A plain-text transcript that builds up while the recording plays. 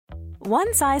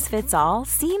One size fits all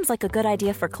seems like a good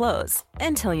idea for clothes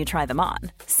until you try them on.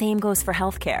 Same goes for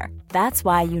healthcare. That's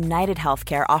why United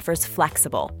Healthcare offers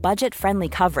flexible, budget-friendly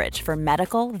coverage for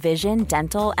medical, vision,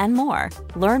 dental, and more.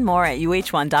 Learn more at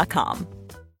uh1.com.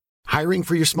 Hiring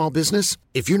for your small business?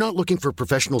 If you're not looking for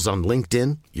professionals on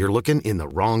LinkedIn, you're looking in the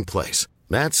wrong place.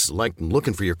 That's like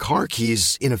looking for your car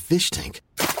keys in a fish tank.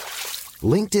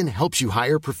 LinkedIn helps you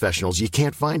hire professionals you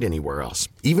can't find anywhere else,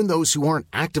 even those who aren't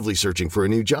actively searching for a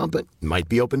new job but might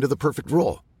be open to the perfect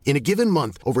role. In a given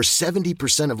month, over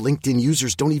 70% of LinkedIn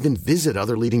users don't even visit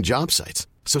other leading job sites.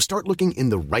 So start looking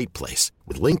in the right place.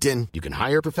 With LinkedIn, you can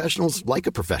hire professionals like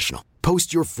a professional.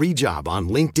 Post your free job on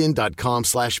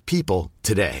linkedin.com/people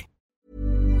today.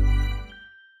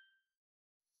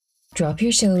 Drop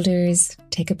your shoulders,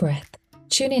 take a breath,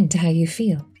 tune in to how you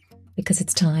feel, because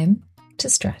it's time to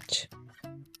stretch.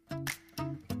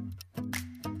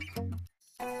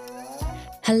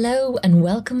 Hello and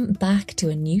welcome back to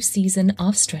a new season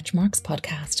of Stretch Marks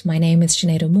podcast. My name is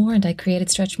Sinead O'Moore and I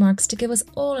created Stretch Marks to give us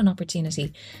all an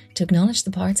opportunity to acknowledge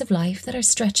the parts of life that are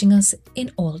stretching us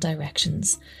in all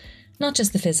directions. Not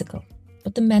just the physical,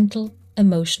 but the mental,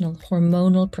 emotional,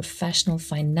 hormonal, professional,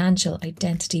 financial,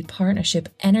 identity, partnership,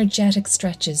 energetic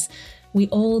stretches we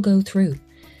all go through.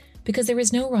 Because there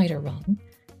is no right or wrong,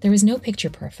 there is no picture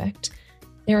perfect,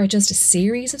 there are just a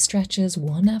series of stretches,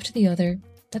 one after the other,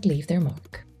 that leave their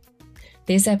mark.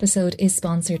 This episode is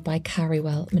sponsored by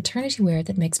Carrywell, maternity wear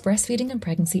that makes breastfeeding and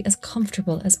pregnancy as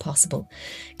comfortable as possible.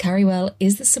 Carrywell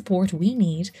is the support we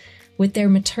need with their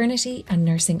maternity and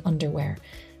nursing underwear,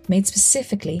 made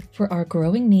specifically for our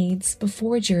growing needs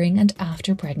before, during and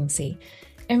after pregnancy.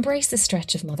 Embrace the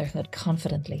stretch of motherhood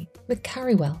confidently with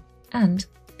Carrywell and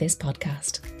this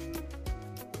podcast.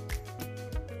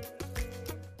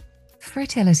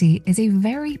 Fertility is a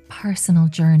very personal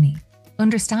journey.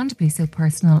 Understandably so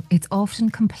personal, it's often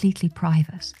completely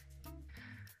private.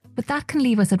 But that can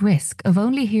leave us at risk of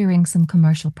only hearing some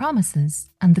commercial promises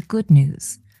and the good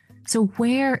news. So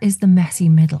where is the messy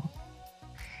middle?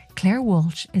 Claire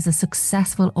Walsh is a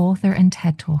successful author and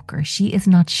TED talker. She is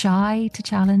not shy to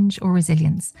challenge or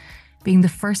resilience, being the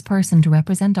first person to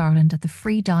represent Ireland at the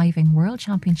Free Diving World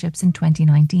Championships in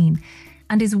 2019,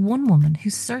 and is one woman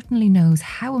who certainly knows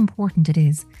how important it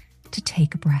is to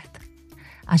take a breath.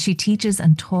 As she teaches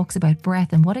and talks about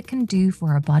breath and what it can do for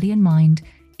our body and mind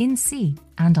in sea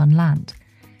and on land.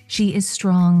 She is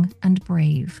strong and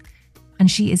brave,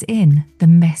 and she is in the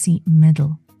messy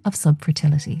middle of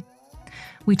subfertility.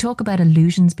 We talk about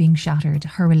illusions being shattered,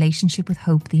 her relationship with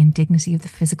hope, the indignity of the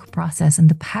physical process, and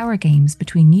the power games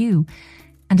between you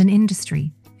and an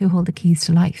industry who hold the keys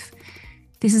to life.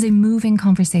 This is a moving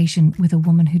conversation with a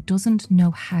woman who doesn't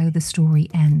know how the story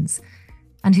ends,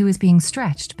 and who is being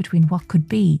stretched between what could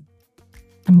be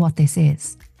and what this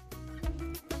is.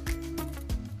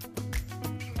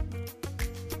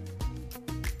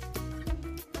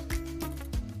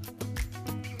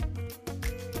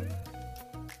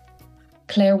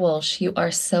 Claire Walsh, you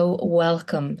are so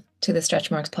welcome to the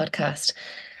Stretch Marks podcast.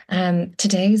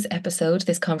 Today's episode,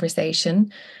 this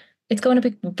conversation, it's going to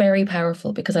be very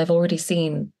powerful because I've already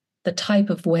seen the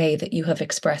type of way that you have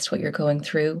expressed what you're going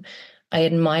through. I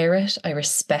admire it. I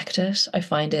respect it. I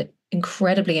find it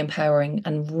incredibly empowering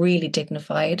and really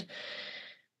dignified,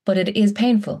 but it is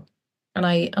painful. And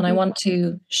I want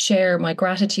to share my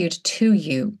gratitude to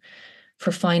you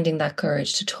for finding that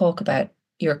courage to talk about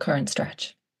your current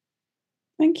stretch.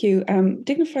 Thank you.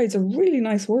 Dignified is a really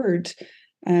nice word.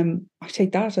 I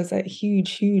take that as a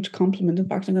huge, huge compliment. In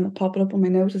fact, I'm going to pop it up on my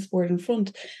notice board in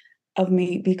front of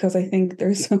me because I think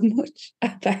there's so much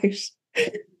about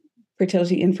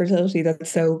fertility, infertility that's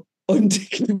so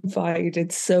undignified,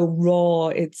 it's so raw,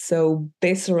 it's so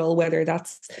visceral, whether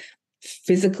that's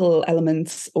physical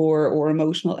elements or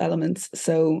emotional elements.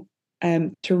 So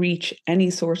to reach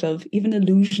any sort of even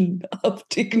illusion of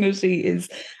dignity is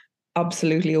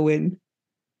absolutely a win.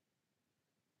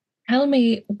 Tell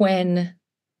me, when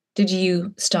did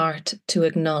you start to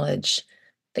acknowledge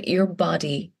that your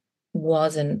body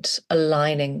wasn't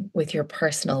aligning with your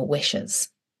personal wishes?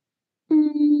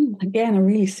 Again, a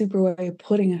really super way of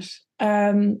putting it.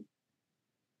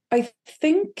 I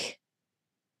think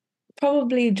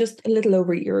probably just a little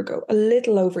over a year ago.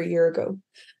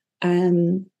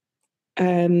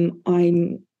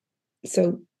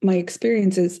 My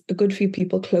experience is a good few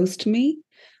people close to me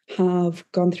have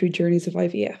gone through journeys of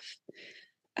IVF.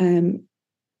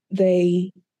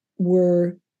 They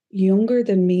were younger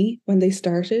than me when they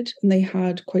started, and they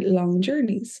had quite long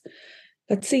journeys.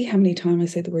 Let's see how many times I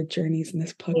say the word journeys in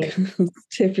this podcast.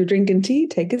 If you're drinking tea,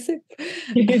 take a sip.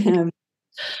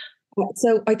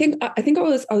 So I think I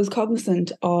was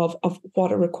cognizant of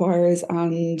what it requires,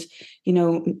 and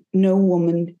no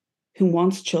woman who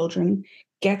wants children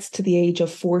gets to the age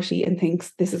of 40 and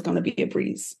thinks this is going to be a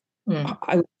breeze.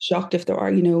 I was shocked if there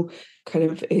are,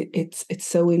 kind of it's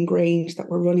so ingrained that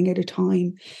we're running out of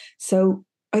time. So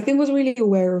I think I was really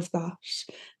aware of that.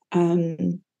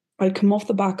 I'd come off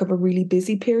the back of a really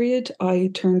busy period. I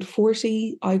turned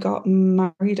 40, I got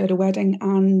married at a wedding,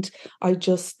 and I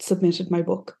just submitted my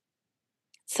book.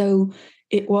 So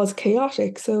it was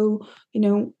chaotic. So,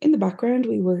 in the background,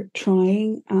 we were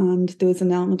trying, and there was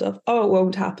an element of, oh, it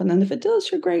won't happen. And if it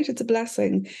does, you're great, it's a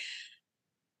blessing.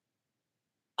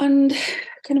 And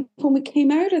kind of when we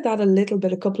came out of that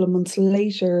a couple of months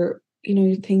later,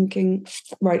 you're thinking,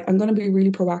 right, I'm going to be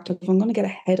really proactive. I'm going to get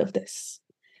ahead of this.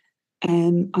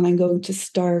 And I'm going to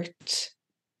start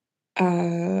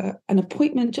an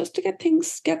appointment just to get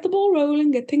the ball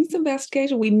rolling, get things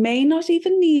investigated. We may not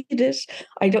even need it.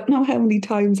 I don't know how many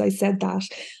times I said that.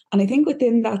 And I think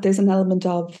within that, there's an element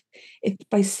of, if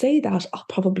I say that, I'll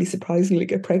probably surprisingly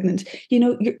get pregnant.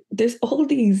 There's all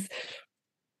these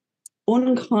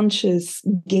unconscious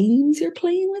games you're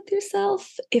playing with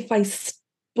yourself. If I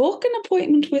book an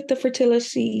appointment with the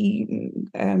fertility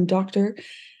doctor,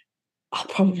 I'll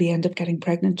probably end up getting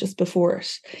pregnant just before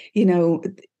it.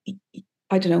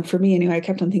 I don't know. For me, anyway, I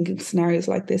kept on thinking of scenarios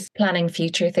like this. Planning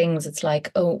future things. It's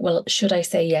like, oh, well, should I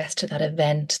say yes to that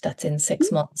event that's in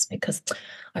 6 months? Because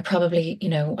I probably,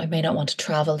 I may not want to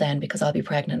travel then because I'll be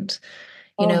pregnant.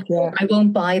 Yeah. I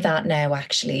won't buy that now,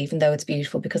 actually, even though it's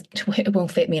beautiful, because it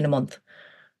won't fit me in a month.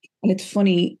 And it's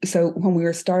funny. So when we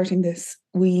were starting this,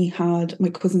 my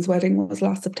cousin's wedding was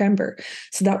last September.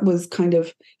 So that was kind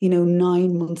of,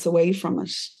 9 months away from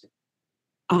it.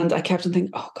 And I kept on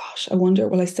thinking, oh gosh, I wonder,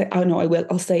 will I say, oh no, I will,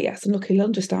 I'll say yes. And look, he'll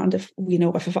understand if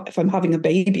I'm having a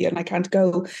baby and I can't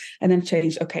go. And then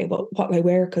changed, okay, well, what will I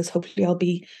wear? Because hopefully I'll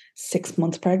be 6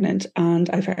 months pregnant. And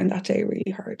I found that day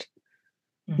really hard.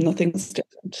 Nothing's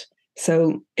different.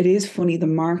 So it is funny, the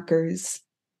markers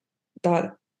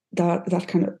that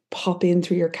kind of pop in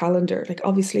through your calendar. Like,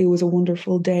 obviously it was a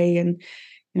wonderful day, and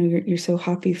you're so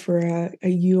happy for a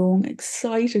young,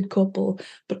 excited couple.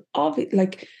 But I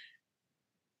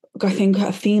think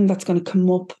a theme that's going to come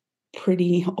up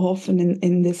pretty often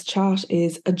in this chat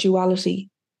is a duality,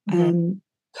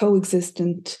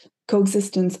 coexistence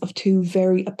of two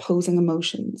very opposing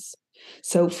emotions.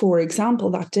 So, for example,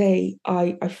 that day,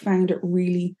 I found it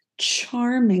really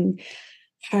charming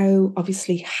how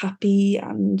obviously happy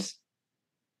and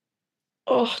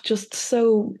just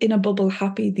so in a bubble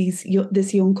happy this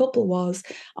young couple was.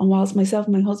 And whilst myself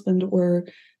and my husband were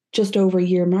just over a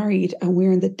year married, and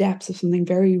we're in the depths of something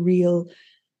very real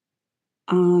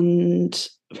and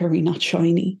very not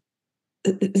shiny.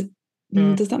 Does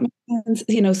that make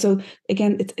sense? So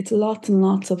again, it's lots and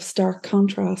lots of stark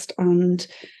contrast, and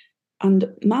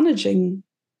managing,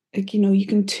 you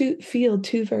can feel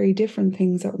two very different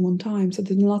things at one time. So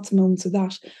there's lots of moments of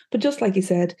that. But just like you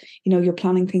said, you're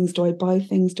planning things. Do I buy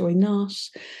things? Do I not?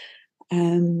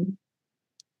 And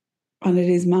it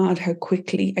is mad how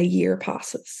quickly a year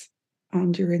passes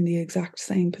and you're in the exact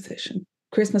same position.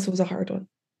 Christmas was a hard one.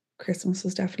 Christmas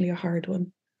was definitely a hard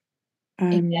one.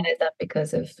 Is that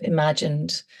because of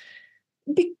imagined?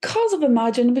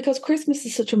 Because Christmas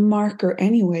is such a marker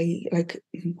anyway, like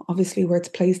obviously where it's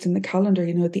placed in the calendar,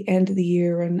 at the end of the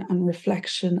year and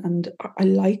reflection. And I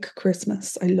like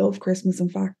Christmas. I love Christmas. In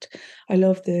fact, I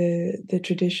love the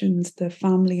traditions, the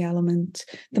family element,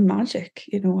 the magic.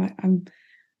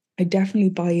 I definitely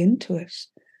buy into it.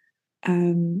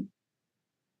 And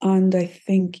I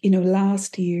think,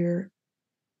 last year,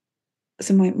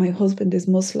 so my husband is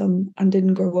Muslim and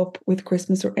didn't grow up with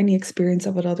Christmas or any experience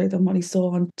of it other than what he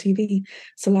saw on TV.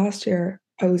 So last year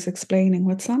I was explaining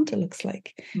what Santa looks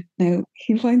like. Now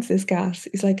he finds this gas.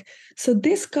 He's like, so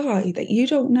this guy that you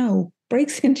don't know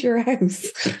breaks into your house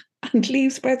and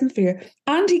leaves presents for you,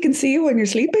 and he can see you when you're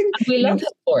sleeping. And we love him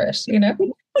for it,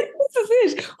 This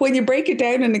is it. When you break it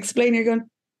down and explain, you're going,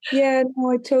 yeah, no,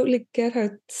 I totally get how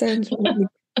it sounds. So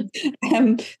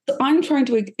I'm trying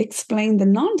to explain the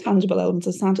non-tangible elements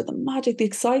of Santa, the magic, the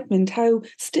excitement, how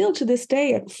still to this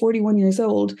day at 41 years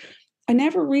old, I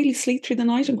never really sleep through the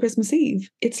night on Christmas Eve.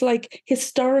 It's like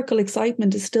historical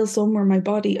excitement is still somewhere in my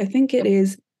body. I think it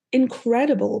is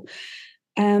incredible.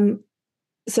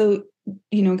 So,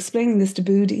 explaining this to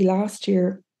Booty last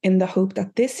year in the hope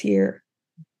that this year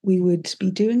we would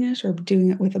be doing it or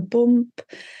doing it with a bump.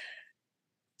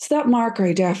 So that marker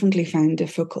I definitely found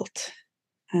difficult.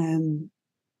 That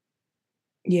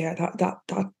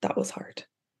was hard.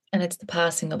 And it's the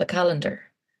passing of a calendar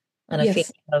and a Yes.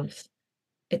 feeling of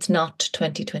it's not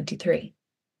 2023.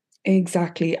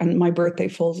 Exactly. And my birthday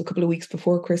falls a couple of weeks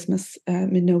before Christmas,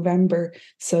 mid-November.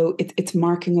 So it's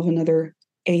marking of another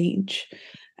age,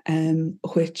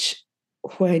 which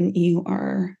when you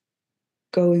are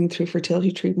going through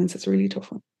fertility treatments, it's a really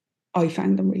tough one. I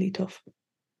found them really tough.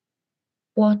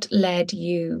 What led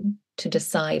you to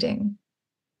deciding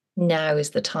now is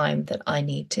the time that I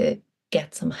need to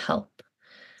get some help?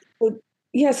 Well,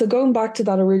 yeah, so going back to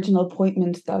that original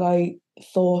appointment that I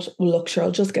thought, well, look, sure,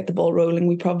 I'll just get the ball rolling.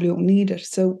 We probably won't need it.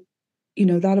 So,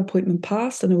 that appointment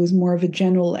passed and it was more of a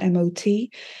general MOT,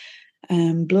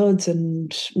 bloods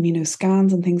and,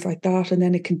 scans and things like that. And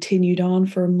then it continued on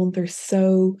for a month or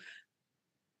so.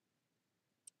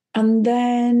 And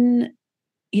then,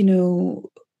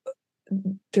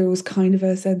 there was kind of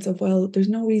a sense of, well, there's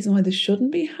no reason why this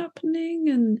shouldn't be happening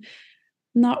and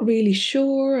not really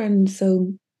sure. And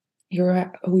so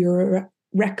we were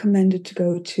recommended to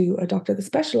go to a doctor that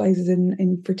specializes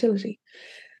in fertility.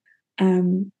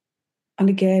 And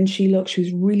again, she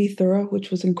was really thorough,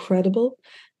 which was incredible.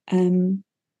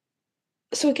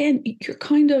 So again, you're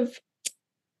kind of,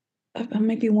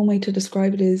 maybe one way to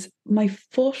describe it is my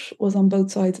foot was on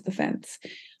both sides of the fence.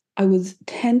 I was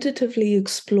tentatively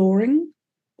exploring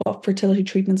what fertility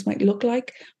treatments might look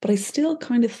like, but I still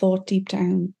kind of thought deep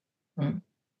down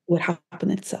would happen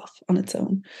itself on its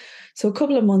own. So a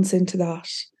couple of months into that,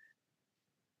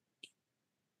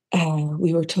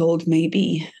 we were told,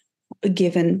 maybe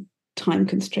given time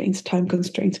constraints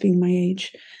being my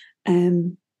age,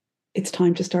 it's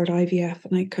time to start IVF.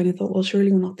 And I kind of thought, well,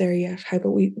 surely we're not there yet. How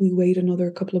about we wait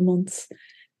another couple of months?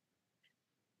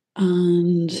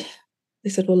 And they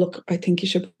said, well, look, I think you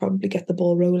should probably get the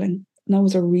ball rolling. And that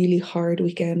was a really hard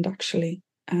weekend, actually.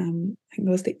 I think it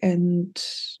was the end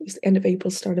of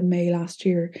April, start of May last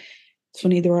year. It's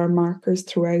funny, there are markers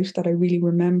throughout that I really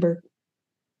remember.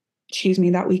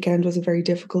 That weekend was a very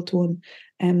difficult one.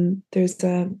 There's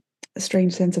a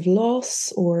strange sense of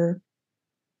loss, or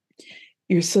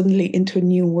you're suddenly into a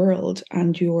new world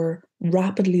and you're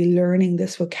rapidly learning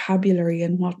this vocabulary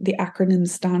and what the acronyms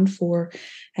stand for,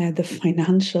 the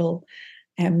financial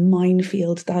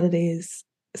minefield that it is.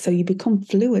 So you become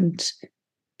fluent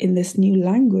in this new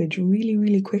language really,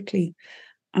 really quickly.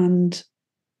 And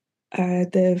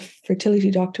the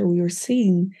fertility doctor we were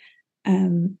seeing,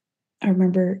 I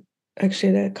remember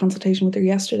actually had a consultation with her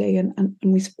yesterday, and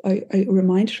I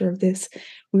reminded her of this.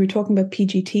 We were talking about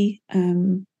PGT,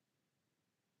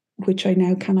 which I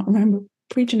now cannot remember.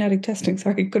 Pre-genetic testing,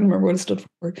 sorry, I couldn't remember what it stood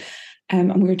for.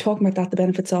 And we were talking about that, the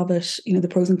benefits of it, the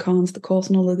pros and cons, the cost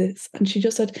and all of this. And she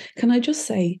just said, can I just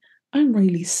say, I'm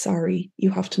really sorry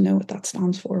you have to know what that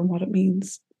stands for and what it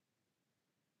means.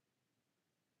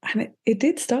 And it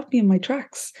did stop me in my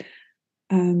tracks.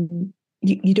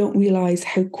 You don't realize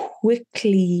how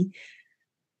quickly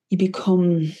you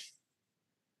become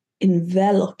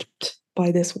enveloped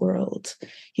by this world.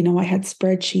 I had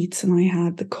spreadsheets and I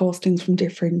had the costings from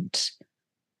different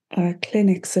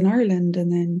clinics in Ireland,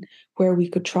 and then where we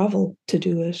could travel to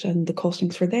do it, and the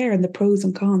costings for there, and the pros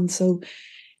and cons. So,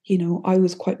 I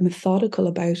was quite methodical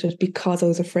about it because I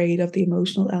was afraid of the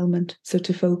emotional element. So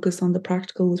to focus on the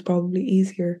practical was probably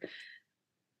easier.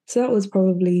 So that was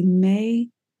probably May.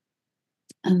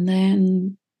 And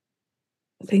then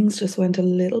things just went a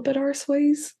little bit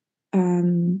arseways.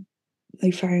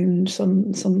 They found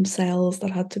some cells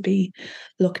that had to be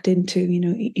looked into.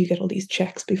 You get all these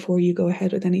checks before you go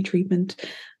ahead with any treatment.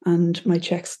 And my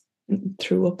checks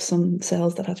threw up some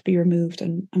cells that had to be removed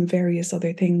and various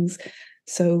other things.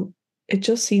 So it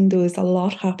just seemed there was a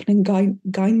lot happening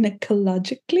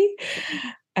gynecologically,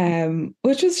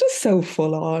 which was just so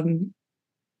full on.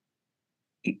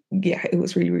 Yeah, it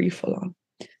was really, really full on.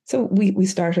 So we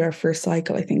started our first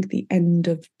cycle, I think, the end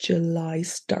of July,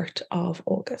 start of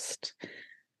August.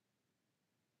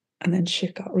 And then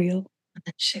shit got real.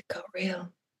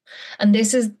 And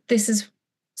this is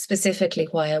specifically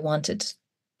why I wanted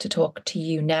to talk to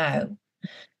you now.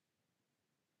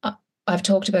 I've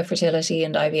talked about fertility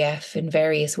and IVF in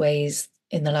various ways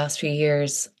in the last few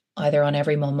years, either on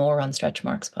Every Mum or on Stretch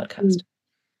Marks podcast.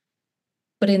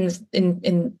 But in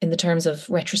the terms of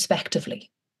retrospectively.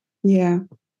 Yeah.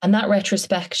 And that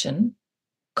retrospection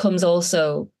comes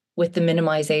also with the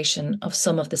minimization of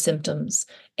some of the symptoms,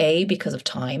 because of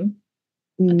time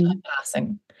and time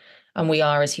passing. And we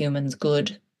are, as humans,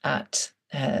 good at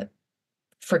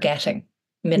forgetting,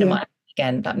 minimizing,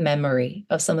 again, that memory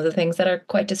of some of the things that are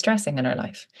quite distressing in our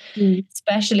life,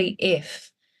 especially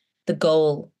if the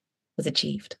goal was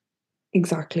achieved.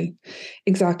 Exactly.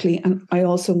 And I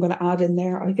also am going to add in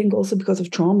there, I think also because of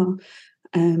trauma,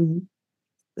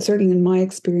 certainly in my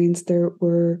experience, there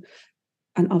were,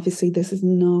 and obviously this is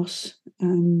not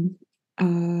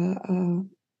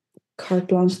carte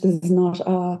blanche. This is not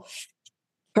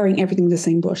pouring everything in the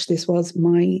same bush. This was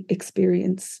my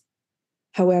experience.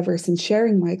 However, since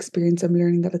sharing my experience, I'm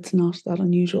learning that it's not that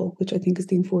unusual, which I think is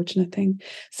the unfortunate thing.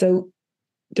 So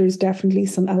there's definitely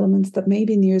some elements that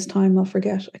maybe in years' time I'll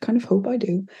forget. I kind of hope I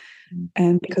do.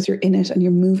 Because you're in it and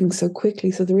you're moving so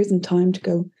quickly. So there isn't time to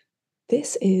go,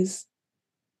 this is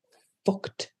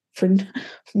fucked. For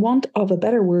want of a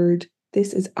better word,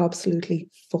 this is absolutely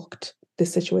fucked,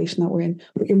 this situation that we're in.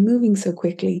 But you're moving so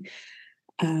quickly.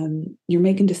 You're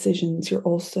making decisions. You're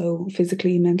also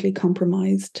physically, mentally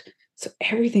compromised. So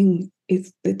everything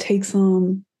it takes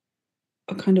on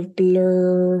a kind of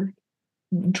blur,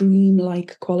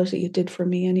 dream-like quality. It did for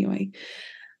me anyway.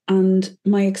 And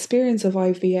my experience of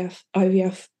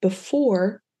IVF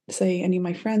before, say, any of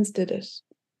my friends did it,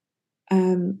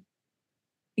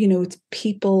 it's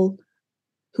people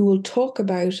who will talk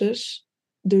about it.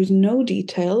 There's no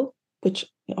detail, which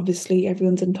obviously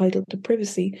everyone's entitled to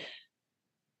privacy,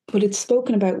 but it's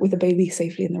spoken about with a baby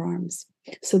safely in their arms.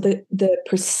 So the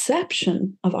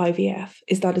perception of IVF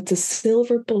is that it's a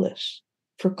silver bullet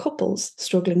for couples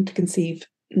struggling to conceive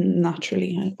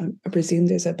naturally. I presume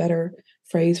there's a better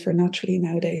phrase for naturally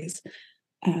nowadays,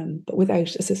 but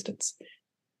without assistance.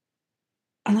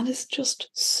 And that is just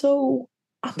so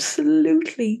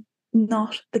absolutely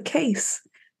not the case.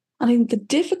 And I think the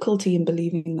difficulty in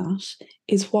believing that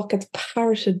is what gets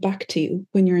parroted back to you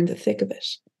when you're in the thick of it.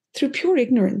 Through pure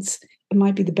ignorance. It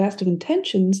might be the best of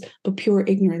intentions, but pure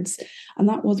ignorance. And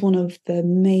that was one of the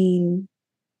main,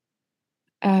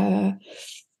 I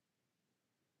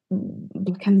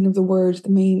can't think of the word, the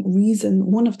main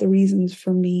reason, one of the reasons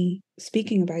for me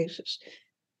speaking about it.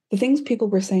 The things people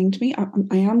were saying to me,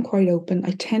 I am quite open.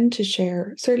 I tend to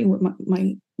share, certainly with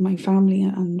my family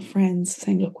and friends,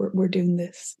 saying, look, we're doing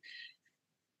this.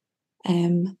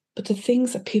 But the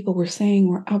things that people were saying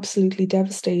were absolutely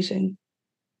devastating.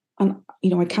 And,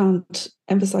 I can't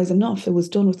emphasize enough, it was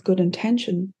done with good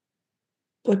intention.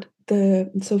 But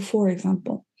so for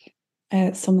example,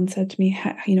 someone said to me,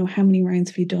 how many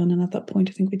rounds have you done? And at that point,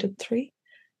 I think we did 3.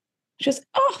 Just,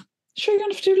 sure, you're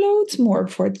going to have to do loads more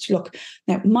before it. Look,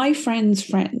 now, my friend's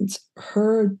friends,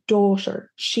 her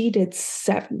daughter, she did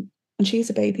 7 and she's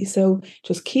a baby. So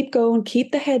just keep going,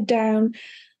 keep the head down.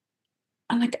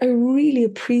 And I really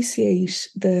appreciate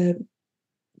the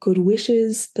good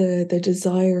wishes, the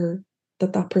desire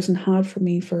that person had for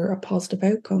me for a positive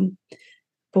outcome.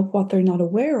 But what they're not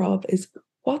aware of is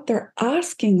what they're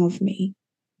asking of me.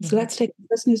 So let's take the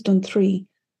person who's done 3,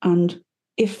 and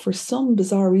if for some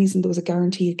bizarre reason there was a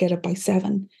guarantee you'd get it by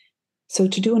 7, so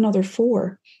to do another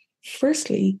 4,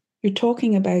 firstly, you're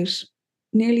talking about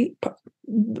nearly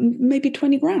maybe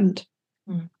 20 grand.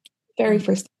 Very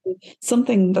first thing.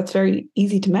 Something that's very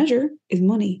easy to measure is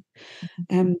money.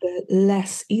 And the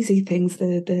less easy things,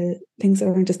 the things that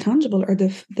aren't as tangible, are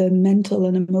the mental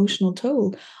and emotional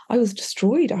toll. I was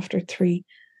destroyed after 3.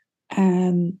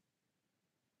 The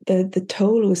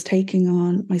toll it was taking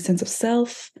on my sense of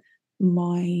self,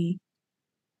 my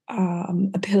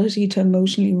ability to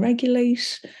emotionally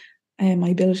regulate, my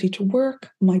ability to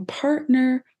work, my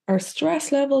partner, our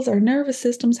stress levels, our nervous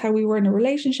systems, how we were in a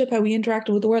relationship, how we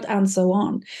interacted with the world, and so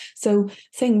on. So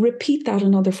saying repeat that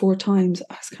another 4 times,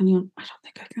 I was kind of, I don't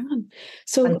think I can.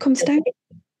 So it comes down,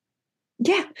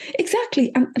 yeah,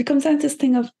 exactly. And it comes down to this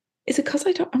thing of, is it because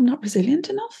I'm not resilient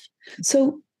enough?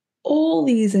 So all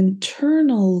these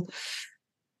internal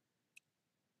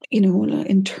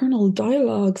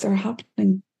dialogues are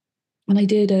happening. And I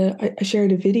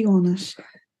shared a video on it,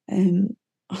 on,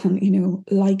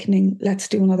 likening, let's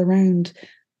do another round,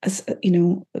 as,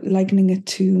 likening it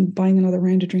to buying another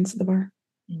round of drinks at the bar.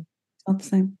 It's not the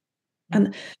same.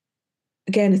 And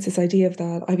again, it's this idea of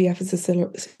that IVF is a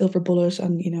silver bullet.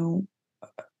 And,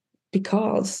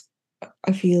 because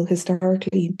I feel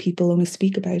historically people only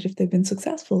speak about if they've been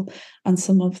successful, and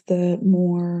some of the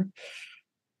more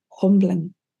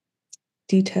humbling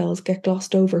details get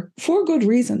glossed over for good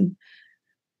reason.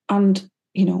 And,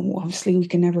 obviously we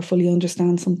can never fully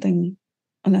understand something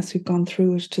unless we've gone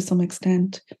through it to some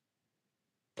extent.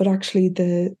 But actually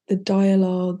the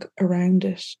dialogue around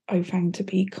it I found to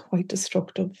be quite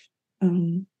destructive.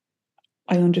 I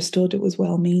understood it was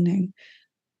well-meaning,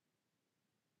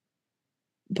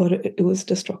 but it was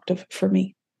destructive for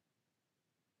me.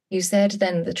 You said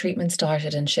then the treatment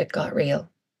started and shit got real.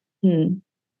 What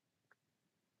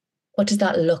does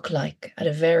that look like at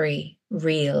a very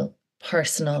real,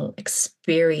 personal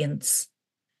experience?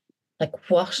 Like,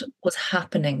 what was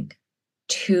happening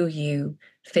to you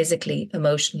physically,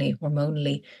 emotionally,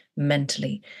 hormonally,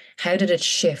 mentally? How did it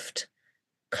shift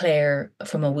Claire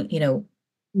from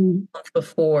month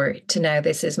before to now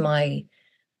this is my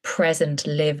present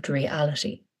lived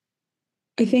reality?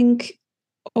 I think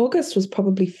August was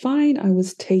probably fine. I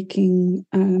was taking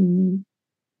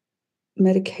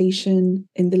medication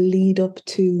in the lead up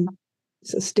to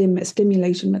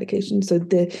stimulation medication. So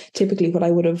typically what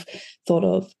I would have thought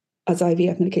of as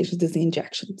IVF medications is the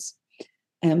injections.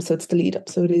 So it's the lead up.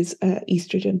 So it is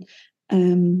estrogen.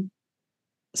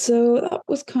 So that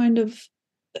was kind of,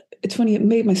 it's funny, it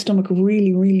made my stomach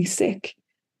really, really sick.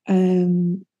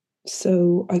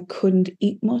 So I couldn't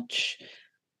eat much.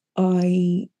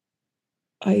 I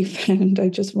found I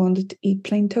just wanted to eat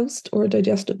plain toast or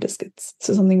digestive biscuits.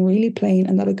 So something really plain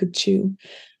and that I could chew.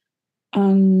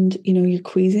 And, you're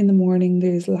queasy in the morning,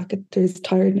 there's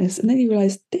tiredness. And then you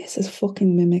realize this is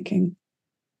fucking mimicking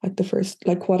my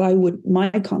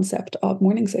concept of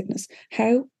morning sickness.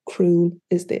 How cruel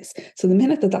is this? So the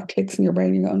minute that clicks in your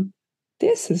brain, you're going,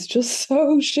 this is just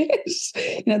so shit.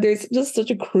 There's just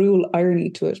such a cruel irony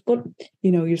to it. But,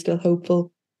 you're still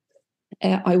hopeful.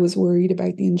 I was worried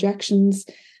about the injections.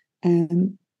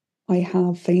 I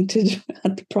have fainted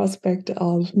at the prospect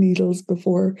of needles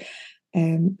before.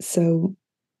 So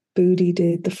Booty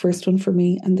did the first one for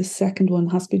me, and the second one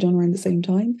has to be done around the same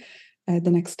time,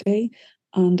 the next day.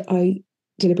 And I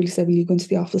deliberately said, will you go into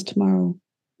the office tomorrow?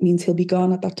 Means he'll be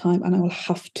gone at that time and I will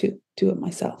have to do it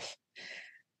myself.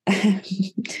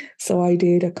 So I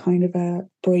did a kind of a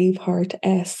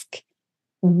Braveheart-esque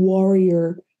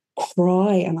warrior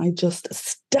cry, and I just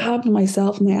stabbed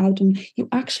myself in the abdomen. You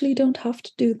actually don't have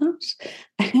to do that.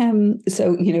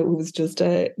 So, it was just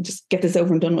get this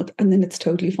over and done with, and then it's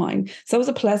totally fine. So it was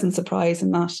a pleasant surprise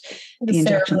in that the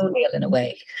injection ceremonial in a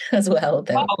way as well,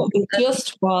 though. Oh, it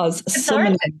just was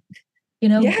summoning.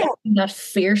 That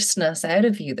fierceness out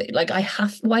of you that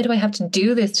why do I have to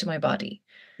do this to my body?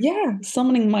 Yeah,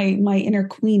 summoning my inner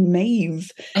Queen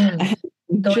Maeve. Going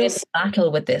into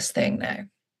battle with this thing now.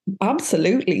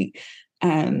 Absolutely.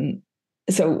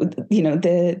 So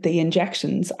the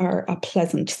injections are a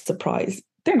pleasant surprise.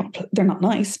 They're not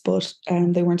nice, but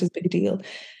they weren't as big a deal.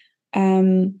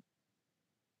 Then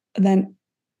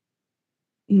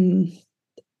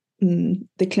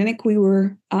the clinic we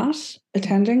were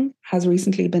attending has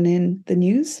recently been in the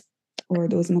news, or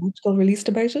there was an article released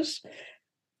about it.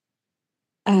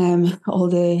 All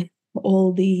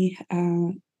the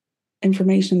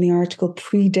information in the article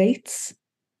predates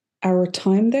our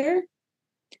time there.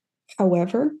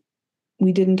 However,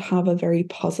 we didn't have a very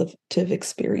positive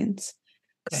experience.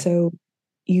 Okay. So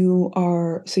you're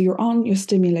on your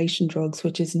stimulation drugs,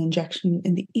 which is an injection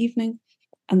in the evening,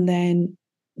 and then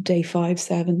day 5,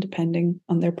 7, depending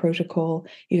on their protocol,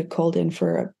 you get called in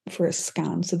for a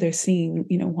scan. So they're seeing,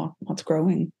 what's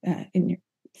growing in your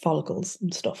follicles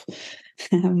and stuff.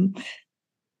 And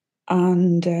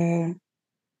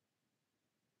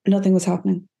nothing was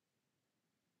happening.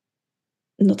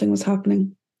 Nothing was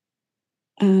happening.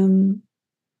 And,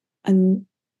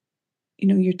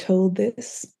 you're told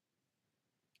this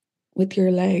with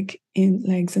your legs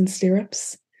in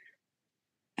stirrups.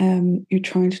 You're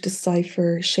trying to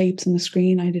decipher shapes on the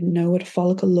screen. I didn't know what a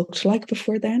follicle looked like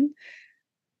before then.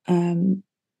 And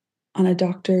a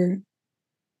doctor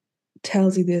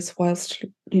tells you this whilst,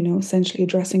 essentially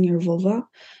addressing your vulva.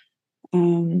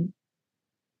 And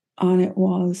it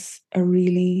was a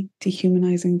really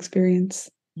dehumanizing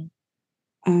experience.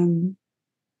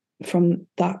 From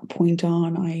that point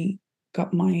on, I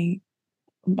got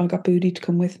Booty to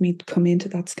come with me, to come into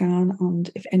that scan, and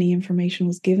if any information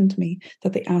was given to me,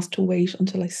 that they asked to wait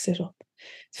until I sit up.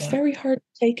 It's very hard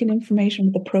to take in information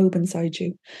with a probe inside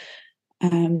you.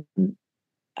 And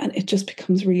it just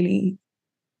becomes really,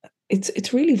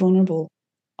 it's really vulnerable.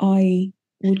 I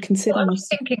would consider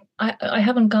thinking, I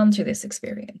haven't gone through this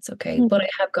experience, okay, but I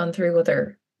have gone through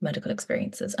other medical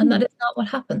experiences, and that is not what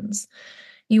happens.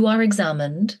 You are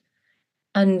examined,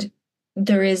 and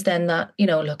there is then that,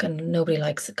 look, and nobody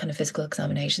likes kind of physical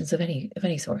examinations of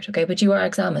any sort, okay, but you are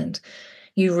examined,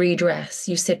 you redress,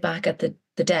 you sit back at the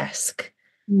desk,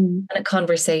 and a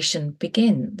conversation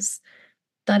begins.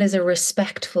 That is a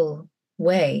respectful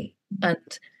way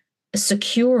and a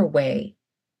secure way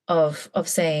of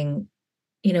saying,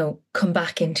 come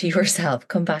back into yourself,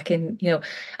 come back in,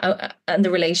 and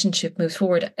the relationship moves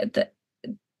forward.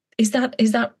 Is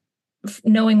that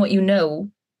knowing what you know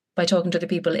by talking to other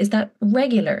people, is that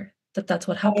regular, that's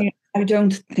what happens? I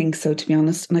don't think so, to be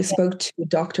honest. And I spoke to a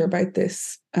doctor about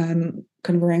this kind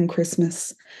of around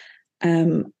Christmas,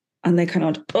 and they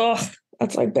kind of,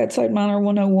 that's like bedside manner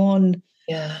 101.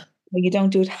 Yeah. You don't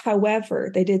do it.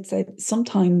 However, they did say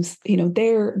sometimes,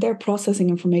 they're processing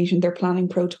information, they're planning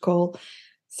protocol.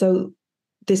 So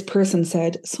this person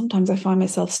said, sometimes I find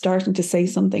myself starting to say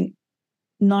something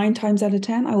 9 times out of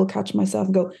 10, I will catch myself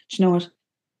and go, do you know what?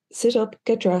 Sit up,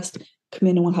 get dressed, come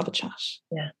in and we'll have a chat.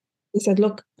 Yeah. He said,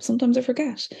 look, sometimes I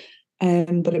forget.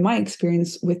 But in my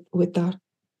experience with that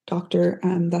doctor,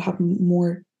 that happened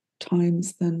more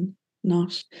times than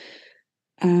not.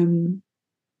 And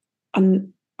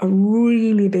a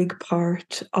really big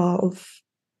part of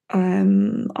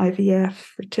IVF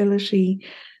fertility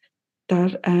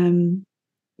that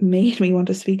made me want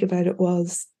to speak about it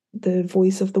was the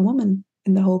voice of the woman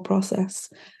in the whole process.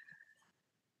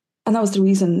 And that was the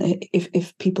reason,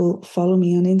 if people follow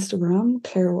me on Instagram,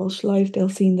 Claire Walsh Live, they'll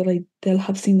have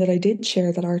seen that I did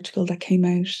share that article that came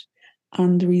out.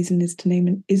 And the reason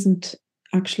isn't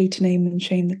actually to name and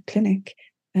shame the clinic,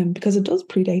 because it does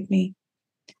predate me.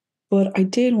 But I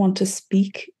did want to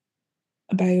speak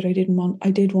about, I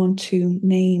did want to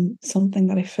name something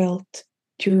that I felt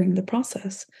during the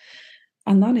process.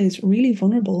 And that is really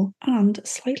vulnerable and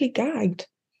slightly gagged.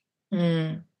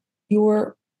 Mm.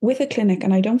 You're with a clinic,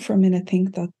 and I don't for a minute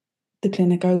think that the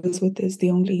clinic I was with is the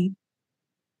only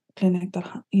clinic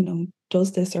that,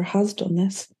 does this or has done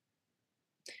this.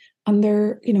 And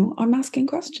I'm asking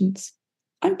questions.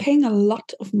 I'm paying a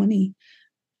lot of money.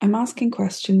 I'm asking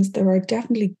questions. There are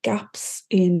definitely gaps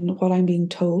in what I'm being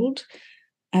told.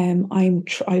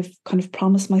 I've kind of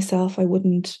promised myself I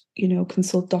wouldn't,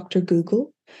 consult Dr.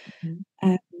 Google.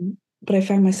 Mm-hmm. But I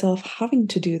found myself having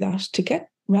to do that to get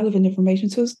relevant information.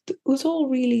 So it was all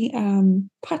really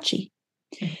patchy.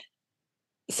 Mm-hmm.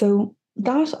 So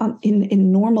that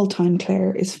in normal time,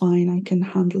 Claire, is fine. I can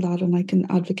handle that and I can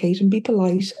advocate and be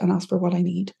polite and ask for what I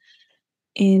need.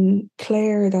 In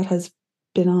Claire that has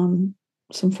been on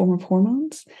some form of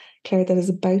hormones, Claire that is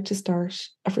about to start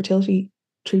a fertility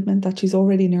treatment that she's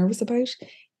already nervous about,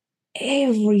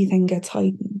 everything gets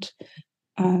heightened.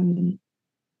 And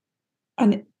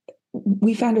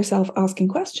we found ourselves asking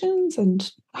questions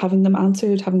and having them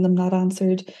answered, having them not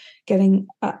answered, getting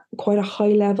quite a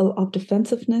high level of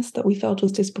defensiveness that we felt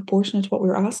was disproportionate to what we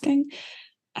were asking.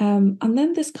 And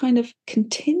then this kind of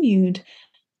continued,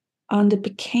 and it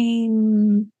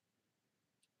became,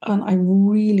 and I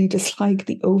really dislike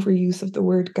the overuse of the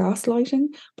word gaslighting,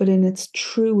 but in its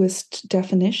truest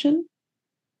definition,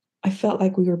 I felt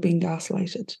like we were being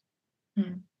gaslighted.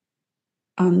 Mm.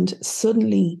 And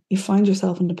suddenly you find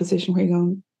yourself in a position where you're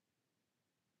going,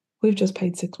 we've just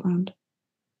paid £6,000.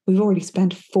 We've already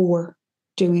spent 4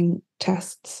 doing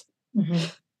tests. Mm-hmm.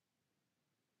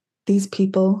 These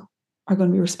people are going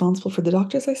to be responsible for the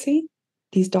doctors I see.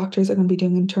 These doctors are going to be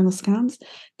doing internal scans.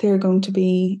 They're going to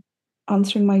be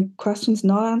answering my questions,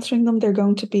 not answering them. They're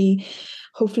going to be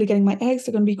hopefully getting my eggs.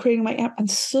 They're going to be creating my egg.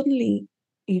 And suddenly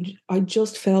I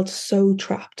just felt so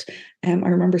trapped. I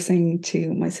remember saying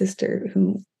to my sister,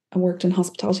 who I worked in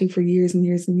hospitality for years and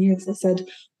years and years, I said,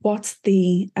 what's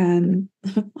the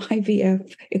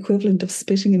IVF equivalent of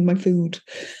spitting in my food?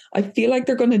 I feel like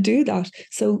they're going to do that.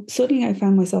 So suddenly I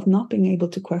found myself not being able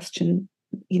to question,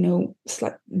 it's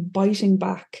like biting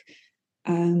back.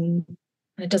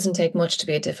 It doesn't take much to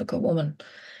be a difficult woman.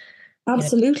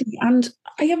 Absolutely. And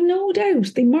I have no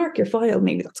doubt they mark your file.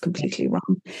 Maybe that's completely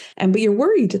wrong. But you're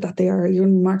worried that you're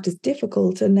marked as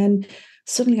difficult. And then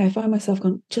suddenly I find myself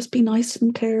going, just be nice to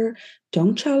them, Claire.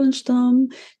 Don't challenge them.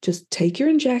 Just take your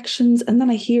injections. And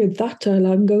then I hear that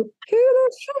dialogue and go, who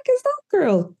the fuck is that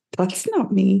girl? That's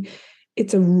not me.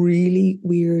 It's a really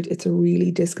weird, it's a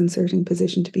really disconcerting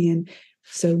position to be in.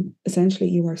 So essentially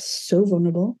you are so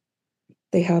vulnerable.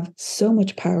 They have so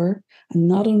much power. And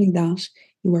not only that,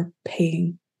 you are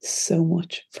paying so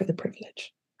much for the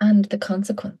privilege. And the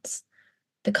consequence.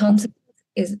 The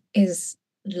consequence is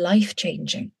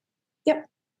life-changing. Yep.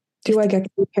 Do I get to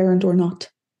be a parent or not?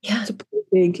 Yeah. It's a pretty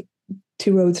big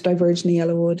 2 roads diverge in the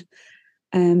yellow wood.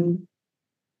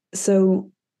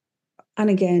 So, and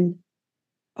again,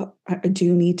 I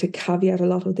do need to caveat a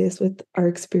lot of this with our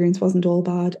experience wasn't all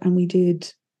bad. And we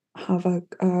did have a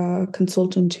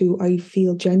consultant who I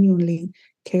feel genuinely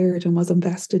cared and was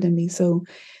invested in me. So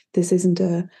this isn't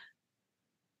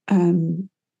I'm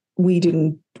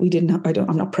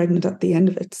not pregnant at the end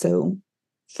of it. So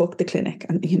fuck the clinic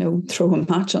and, throw a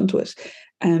match onto it.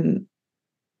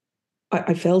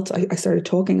 I felt I started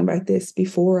talking about this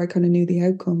before I kind of knew the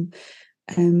outcome.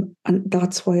 And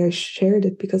that's why I shared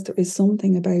it, because there is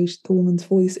something about the woman's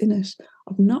voice in it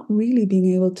of not really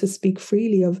being able to speak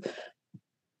freely, of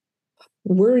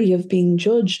worry of being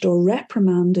judged or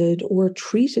reprimanded or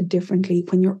treated differently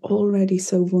when you're already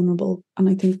so vulnerable. And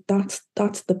I think that's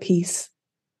the piece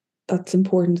that's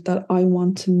important, that I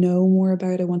want to know more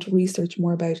about. I want to research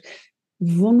more about.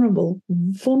 Vulnerable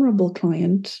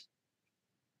client.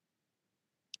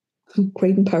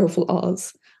 great and powerful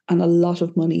odds and a lot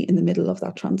of money in the middle of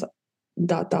that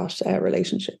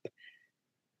relationship.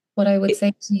 What I would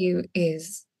say to you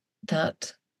is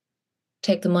that,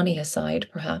 take the money aside,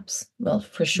 perhaps, well,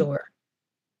 for sure.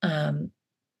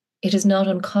 It is not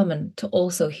uncommon to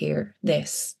also hear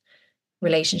this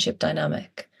relationship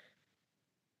dynamic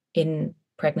in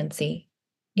pregnancy,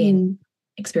 in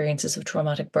experiences of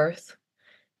traumatic birth,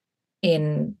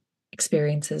 in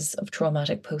experiences of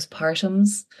traumatic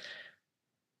postpartums,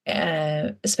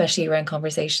 especially around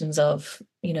conversations of,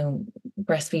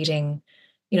 breastfeeding,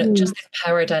 just this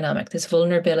power dynamic, this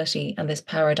vulnerability and this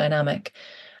power dynamic,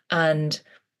 and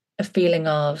a feeling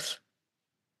of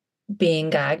being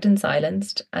gagged and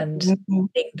silenced and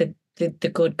being the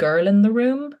good girl in the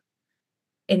room,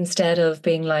 instead of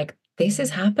being like, this is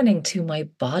happening to my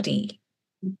body.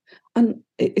 And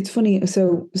it's funny,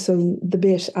 so the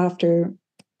bit after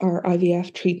our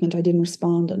IVF treatment, I didn't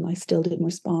respond, and I still didn't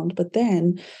respond. But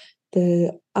then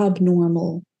the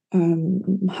abnormal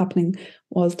happening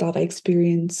was that I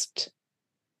experienced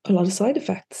a lot of side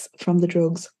effects from the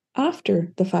drugs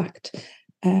after the fact.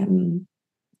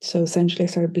 So essentially I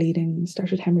started bleeding,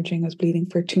 started hemorrhaging. I was bleeding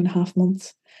for 2.5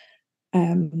 months.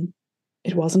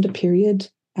 It wasn't a period.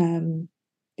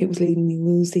 It was leaving me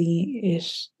woozy. It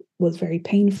was very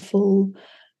painful.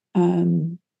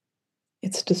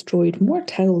 It's destroyed more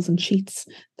towels and sheets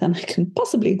than I can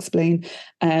possibly explain.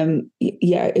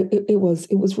 It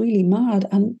was really mad.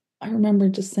 And I remember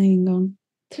just saying,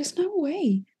 there's no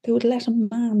way they would let a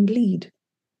man bleed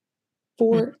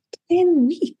for 10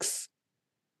 weeks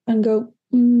and go,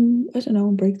 I don't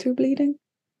know, breakthrough bleeding.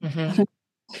 I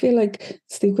feel like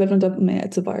it's the equivalent of,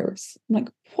 it's a virus. I'm like,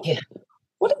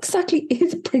 what exactly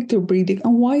is breakthrough bleeding,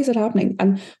 and why is it happening,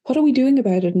 and what are we doing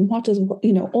about it, and what does,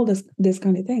 all this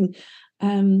kind of thing.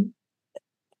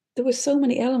 There were so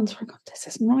many elements where I go, this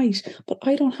isn't right, but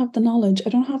I don't have the knowledge, I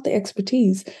don't have the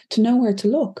expertise to know where to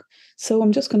look. So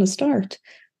I'm just going to start.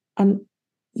 And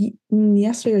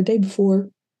yesterday or the day before,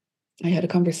 I had a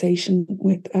conversation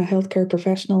with a healthcare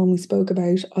professional, and we spoke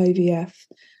about IVF,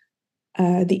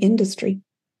 the industry.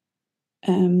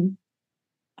 And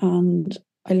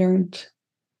I learned,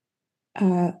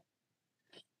 no,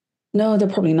 they're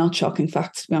probably not shocking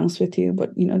facts, to be honest with you,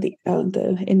 but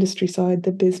the industry side,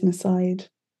 the business side,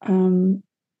 and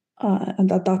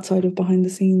that side of behind the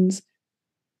scenes.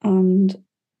 And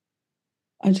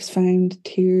I just found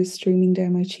tears streaming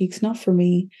down my cheeks, not for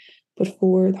me, but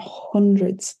for the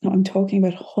hundreds, no, I'm talking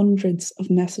about hundreds of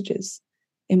messages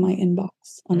in my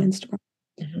inbox on Instagram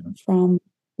from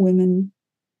women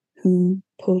who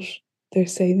put their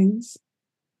savings,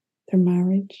 their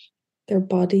marriage, their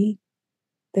body,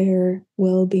 their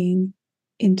well-being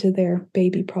into their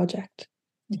baby project.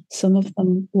 Some of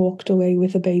them walked away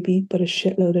with a baby, but a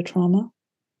shitload of trauma.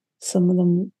 Some of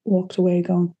them walked away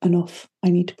going, enough, I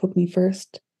need to put me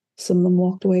first. Some of them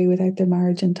walked away without their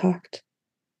marriage intact.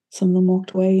 Some of them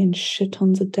walked away in shit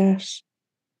tons of debt.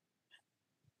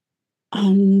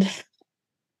 And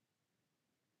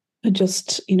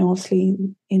just, obviously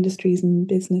industries and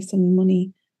business and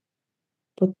money,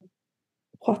 but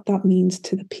what that means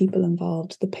to the people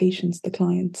involved, the patients, the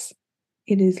clients,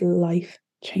 it is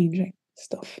life-changing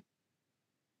stuff.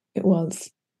 It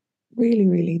was really,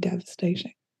 really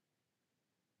devastating.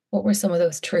 What were some of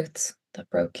those truths that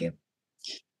broke you?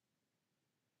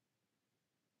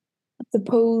 I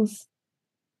suppose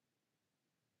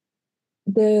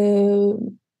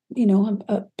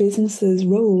a business's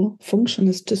role, function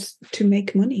is just to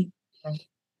make money.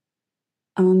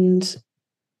 And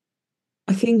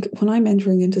I think when I'm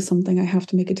entering into something, I have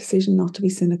to make a decision not to be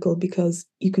cynical, because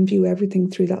you can view everything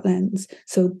through that lens.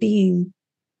 So being,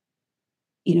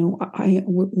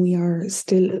 we are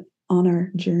still on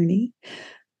our journey.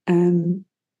 We're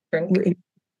in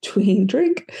between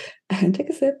drink and take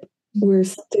a sip. We're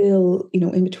still,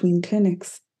 in between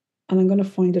clinics, and I'm going to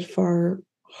find it far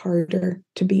harder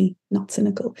to be not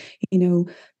cynical,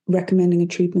 recommending a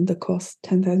treatment that costs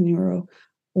 €10,000,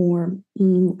 or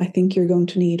I think you're going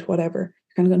to need whatever.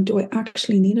 You're going to go, do I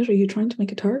actually need it, or are you trying to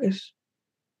make a target?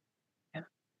 Yeah.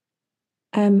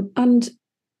 And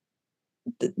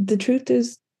the truth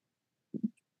is,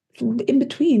 in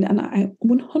between, and I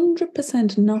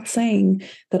 100% not saying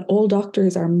that all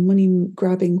doctors are money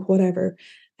grabbing, whatever,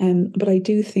 but I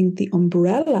do think the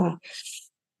umbrella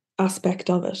aspect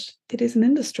of it is an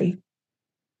industry.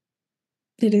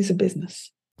 It is a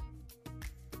business.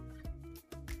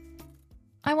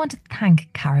 I want to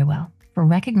thank Carrawell for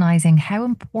recognising how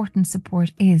important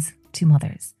support is to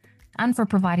mothers, and for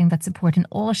providing that support in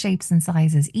all shapes and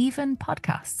sizes, even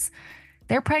podcasts.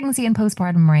 Their pregnancy and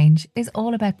postpartum range is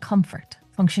all about comfort,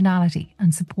 functionality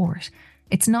and support,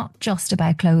 It's not just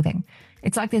about clothing.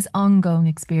 It's like this ongoing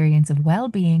experience of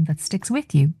well-being that sticks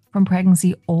with you from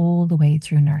pregnancy all the way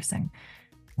through nursing.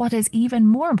 What is even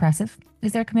more impressive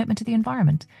is their commitment to the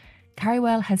environment.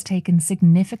 Carrywell has taken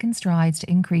significant strides to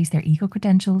increase their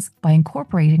eco-credentials by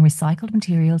incorporating recycled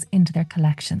materials into their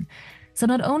collection. So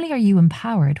not only are you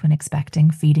empowered when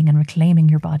expecting, feeding and reclaiming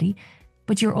your body,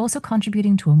 but you're also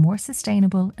contributing to a more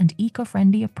sustainable and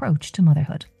eco-friendly approach to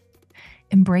motherhood.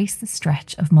 Embrace the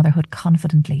stretch of motherhood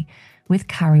confidently with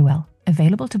Carrywell,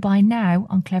 available to buy now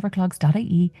on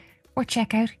cleverclogs.ie or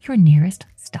check out your nearest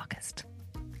stockist.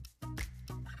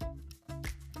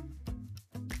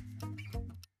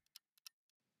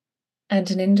 And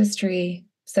an industry,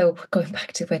 so going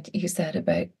back to what you said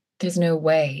about there's no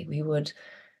way we would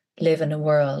live in a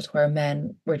world where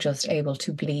men were just able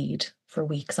to bleed for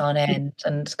weeks on end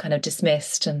and kind of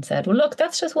dismissed and said, well, look,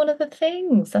 that's just one of the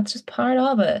things. That's just part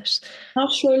of it.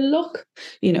 Not sure, look,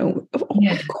 you know, of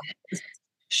course.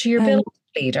 Sure, you're built to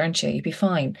bleed, aren't you? You'd be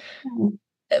fine.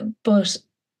 But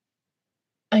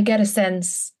I get a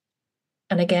sense,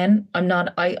 and again, I'm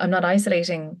not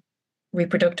isolating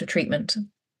reproductive treatment,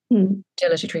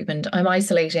 fertility treatment. I'm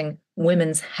isolating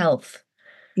women's health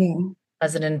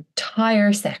as an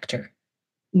entire sector.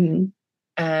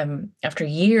 After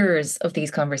years of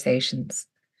these conversations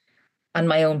and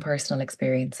my own personal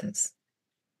experiences,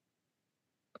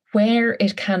 where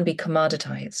it can be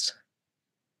commoditized,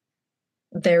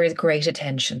 there is great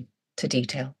attention to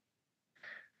detail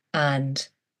and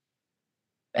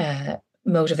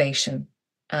motivation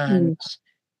and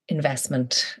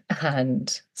investment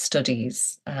and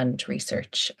studies and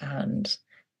research and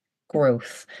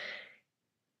growth.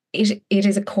 It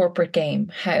is a corporate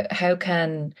game. How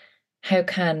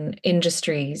can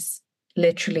industries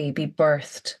literally be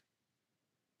birthed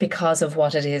because of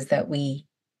what it is that we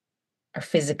are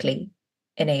physically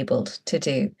enabled to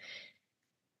do,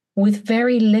 with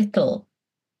very little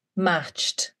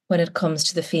matched when it comes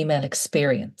to the female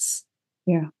experience?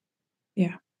 Yeah.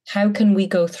 How can we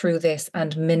go through this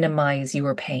and minimize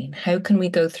your pain? How can we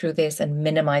go through this and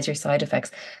minimize your side effects?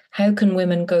 How can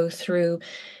women go through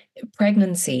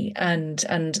pregnancy and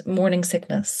morning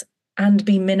sickness and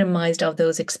be minimized of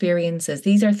those experiences?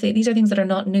 These are things that are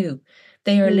not new.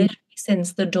 They are literally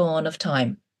since the dawn of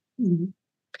time.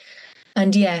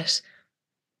 And yet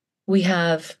we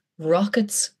have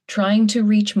rockets trying to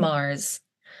reach Mars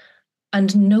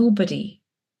and nobody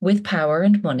with power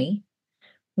and money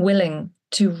willing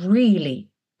to really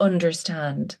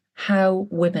understand how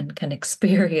women can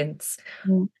experience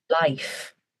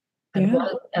life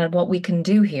and what we can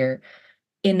do here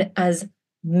in as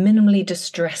minimally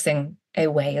distressing a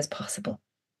way as possible.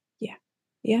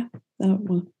 Yeah.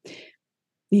 Well,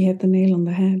 you hit the nail on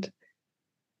the head.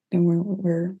 And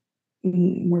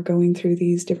we're going through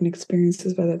these different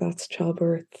experiences, whether that's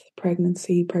childbirth,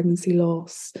 pregnancy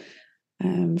loss,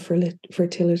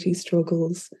 fertility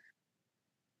struggles,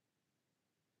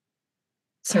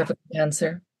 cervical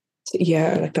cancer.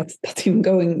 Yeah, like that's even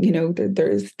going. You know,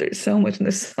 there's so much, and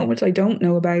there's so much I don't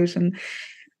know about, and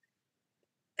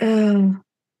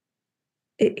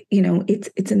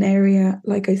it's an area,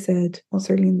 like I said, well,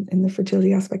 certainly in the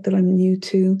fertility aspect, that I'm new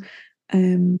to,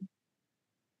 and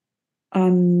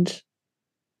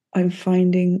I'm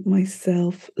finding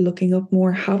myself looking up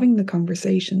more, having the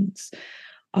conversations.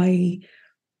 I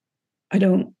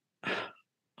don't,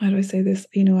 how do I say this?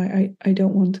 You know, I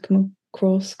don't want to come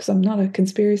across, because I'm not a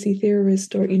conspiracy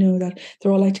theorist, or, you know, that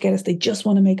they're all out to get us, they just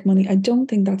want to make money. I don't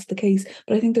think that's the case,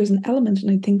 but I think there's an element,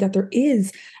 and I think that there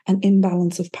is an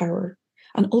imbalance of power,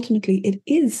 and ultimately it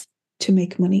is to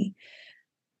make money.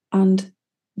 And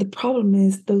the problem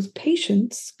is those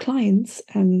patients, clients,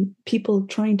 and people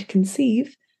trying to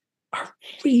conceive are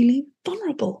really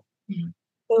vulnerable.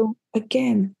 So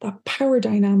again, that power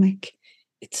dynamic,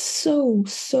 it's so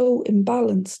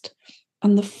imbalanced,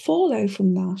 and the fallout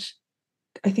from that,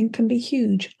 I think, can be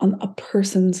huge on a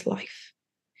person's life.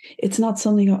 It's not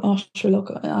something, oh, sure, look,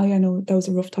 I know that was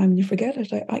a rough time and you forget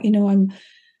it.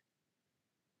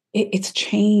 It's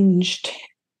changed.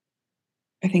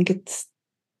 I think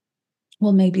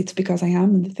well, maybe it's because I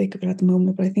am in the thick of it at the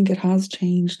moment, but I think it has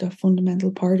changed a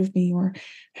fundamental part of me, or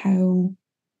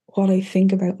what I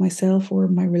think about myself or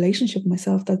my relationship with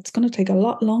myself. That's going to take a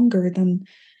lot longer than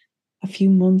a few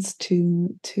months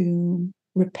to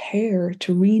repair,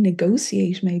 to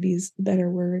renegotiate, maybe is a better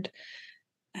word.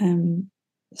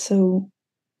 So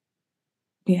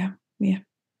yeah. Don't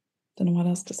know what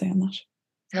else to say on that.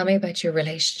 Tell me about your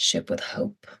relationship with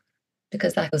hope,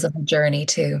 because that was a journey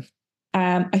too.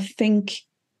 I think,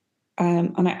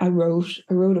 and I wrote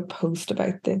a post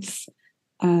about this,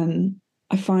 and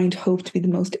I find hope to be the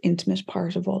most intimate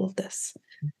part of all of this.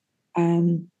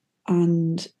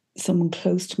 And someone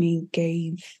close to me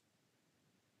gave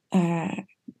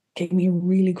me a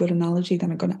really good analogy that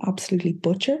I'm going to absolutely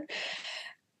butcher.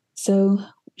 So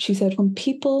she said, when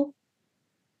people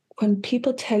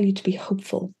tell you to be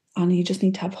hopeful, and you just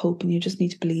need to have hope and you just need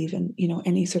to believe in,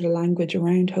 any sort of language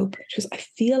around hope. She goes, I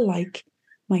feel like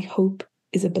my hope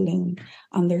is a balloon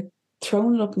and they're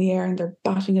throwing it up in the air and they're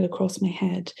batting it across my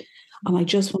head. And I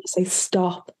just want to say,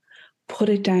 stop, put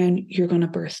it down, you're going to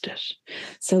burst it.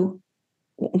 So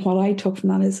what I took from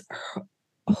that is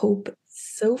hope is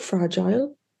so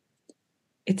fragile.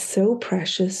 It's so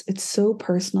precious. It's so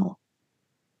personal.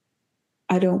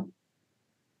 I don't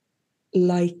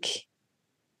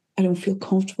feel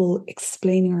comfortable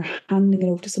explaining or handing it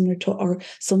over to someone or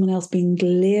someone else being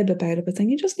glib about it, but saying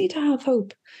you just need to have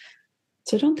hope.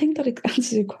 So I don't think that it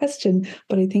answers your question,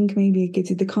 but I think maybe it gives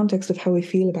you the context of how I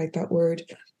feel about that word.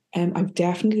 I've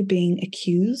definitely been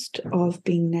accused of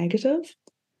being negative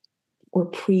or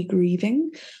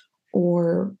pre-grieving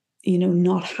or,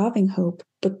 not having hope.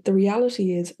 But the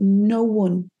reality is no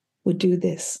one would do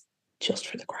this just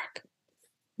for the crack.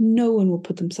 No one will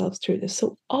put themselves through this.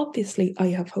 So obviously I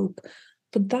have hope,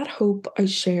 but that hope I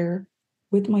share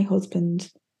with my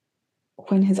husband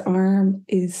when his arm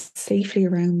is safely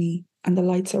around me and the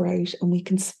lights are out and we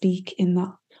can speak in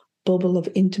that bubble of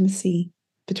intimacy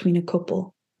between a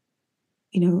couple,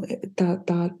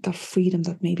 that freedom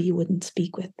that maybe you wouldn't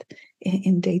speak with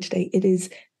in day to day.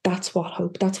 That's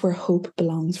where hope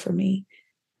belongs for me.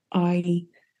 I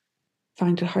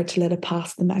find it hard to let it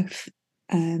pass the mouth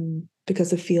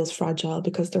because it feels fragile,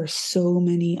 because there are so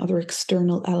many other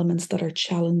external elements that are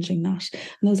challenging that.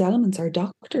 And those elements are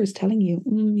doctors telling you,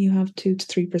 you have 2 to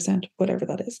 3%, whatever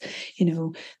that is.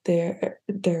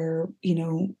 They're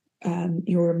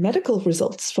your medical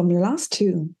results from your last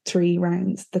 2-3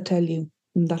 rounds that tell you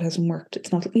that hasn't worked.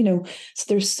 It's not, so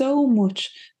there's so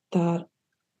much that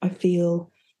I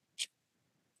feel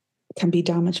can be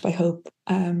damaged by hope.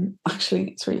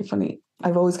 Actually, it's really funny.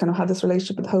 I've always kind of had this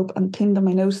relationship with hope, and pinned on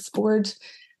my notice board.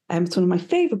 It's one of my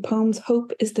favourite poems.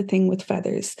 Hope is the thing with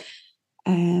feathers,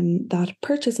 that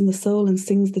perches on the soul and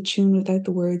sings the tune without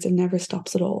the words and never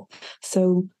stops at all.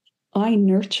 So I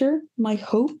nurture my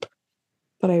hope,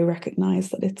 but I recognise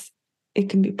that it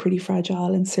can be pretty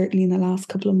fragile, and certainly in the last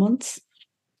couple of months,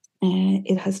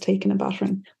 it has taken a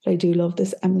battering. But I do love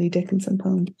this Emily Dickinson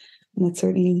poem, and it's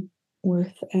certainly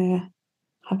worth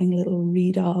having a little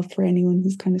read of for anyone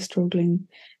who's kind of struggling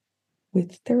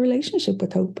with their relationship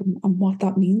with hope and what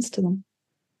that means to them.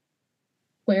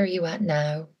 Where are you at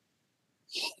now?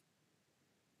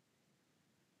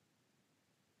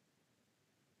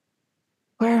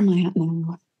 Where am I at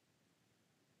now?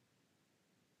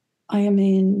 I am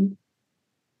in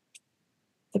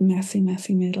the messy,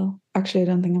 messy middle. Actually, I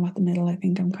don't think I'm at the middle. I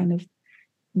think I'm kind of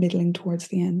middling towards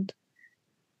the end.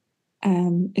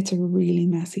 It's a really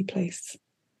messy place.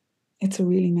 It's a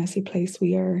really messy place.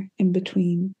 We are in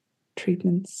between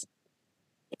treatments.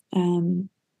 I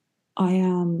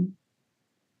am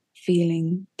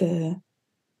feeling the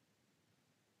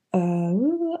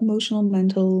emotional,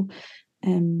 mental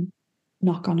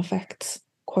knock-on effects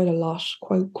quite a lot,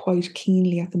 quite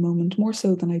keenly at the moment, more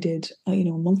so than I did, a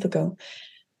month ago.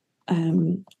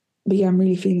 But yeah, I'm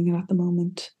really feeling it at the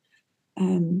moment.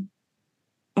 And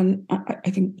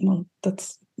I think,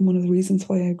 that's one of the reasons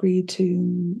why I agreed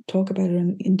to talk about it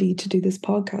and indeed to do this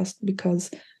podcast,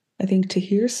 because I think to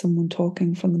hear someone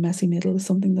talking from the messy middle is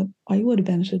something that I would have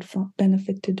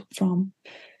benefited from.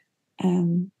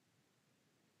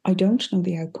 I don't know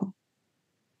the outcome.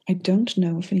 I don't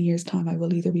know if in a year's time I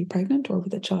will either be pregnant or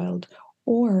with a child,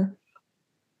 or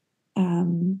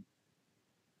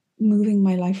moving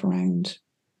my life around,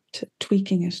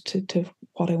 tweaking it to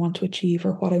what I want to achieve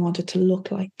or what I want it to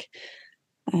look like.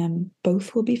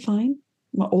 Both will be fine.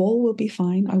 All will be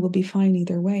fine. I will be fine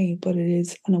either way, but it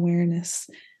is an awareness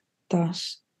that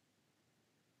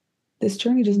this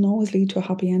journey doesn't always lead to a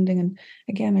happy ending. And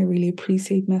again, I really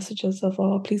appreciate messages of,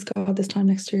 oh, please God, this time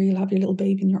next year you'll have your little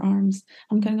baby in your arms.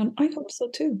 I'm kind of going, I hope so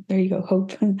too. There you go.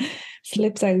 Hope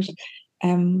slips out.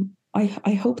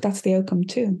 I hope that's the outcome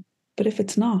too. But if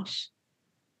it's not,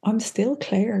 I'm still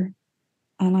Claire,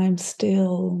 and I'm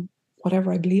still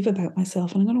whatever I believe about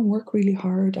myself. And I'm going to work really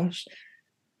hard at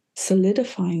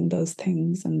solidifying those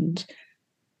things and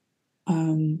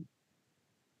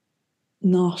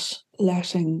not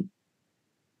letting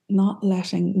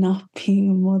not being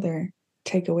a mother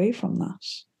take away from that.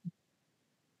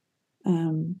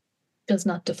 Does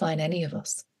not define any of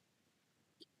us.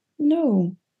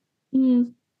 No.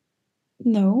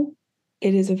 No.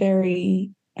 It is a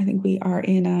very I think we are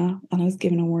in and I was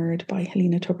given a word by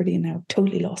Helena Tuberty and now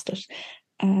totally lost it,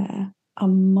 a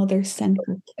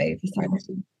mother-centered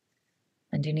society.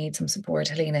 And you need some support.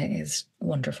 Helena is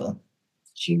wonderful.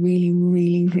 She really,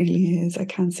 really, really is. I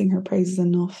can't sing her praises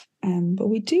enough. But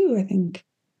we do, I think,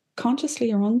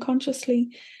 consciously or unconsciously.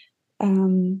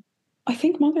 I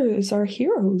think mothers are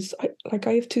heroes. I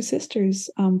have two sisters.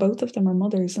 Both of them are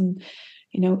mothers, and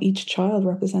each child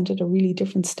represented a really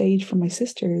different stage for my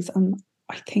sisters. And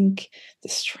I think the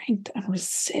strength and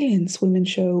resilience women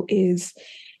show is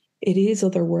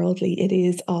otherworldly. It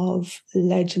is of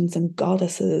legends and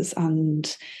goddesses,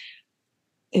 and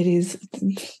it's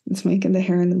making the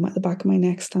hair in the back of my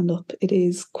neck stand up. It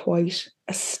is quite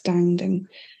astounding.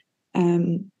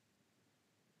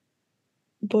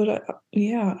 But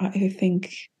I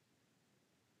think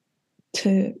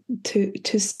to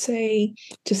say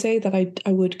that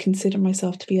I would consider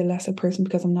myself to be a lesser person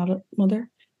because I'm not a mother,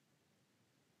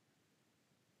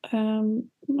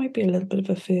 might be a little bit of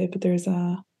a fib, but there's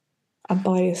a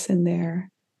bias in there.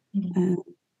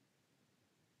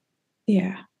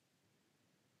 Yeah,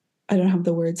 I don't have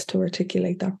the words to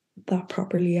articulate that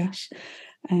properly yet.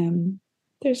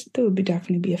 There would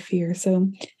definitely be a fear.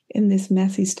 So in this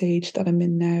messy stage that I'm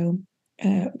in now,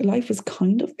 life is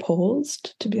kind of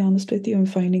paused, to be honest with you. I'm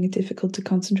finding it difficult to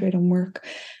concentrate on work.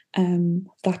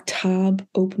 That tab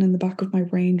open in the back of my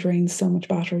brain drains so much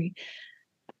battery.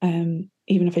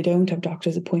 Even if I don't have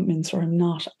doctor's appointments or I'm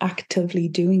not actively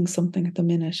doing something at the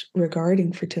minute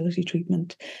regarding fertility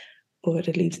treatment, but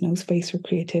it leaves no space for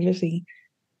creativity.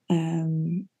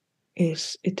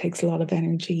 It takes a lot of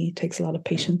energy, it takes a lot of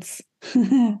patience.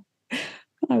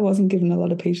 I wasn't given a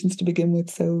lot of patience to begin with,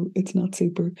 so it's not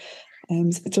super.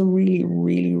 It's a really,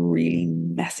 really, really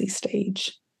messy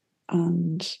stage.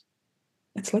 And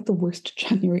it's like the worst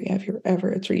January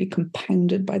ever. It's really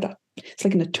compounded by that. It's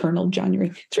like an eternal January.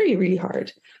 It's really, really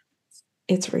hard.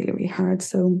 It's really, really hard.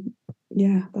 So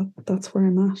yeah, that's where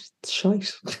I'm at. It's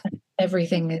shite.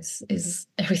 Everything is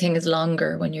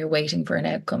longer when you're waiting for an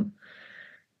outcome.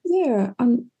 Yeah,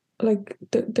 and like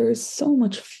there's so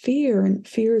much fear, and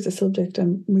fear is a subject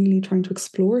I'm really trying to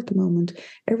explore at the moment.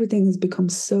 Everything has become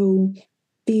so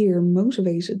fear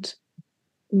motivated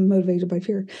by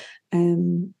fear.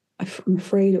 I'm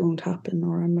afraid it won't happen,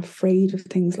 or I'm afraid of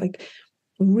things like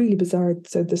really bizarre.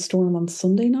 So the storm on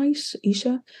Sunday night,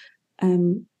 Isha, I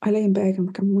lay in bed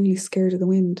and I'm really scared of the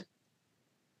wind.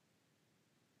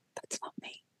 That's not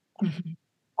me. Mm-hmm.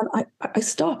 And I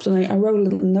stopped and I wrote a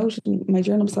little note in my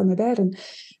journal beside my bed and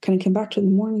kind of came back to it in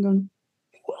the morning going,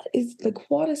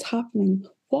 what is happening?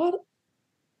 What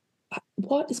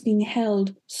is being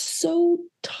held so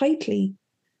tightly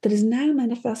that is now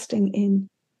manifesting in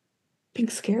being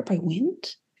scared by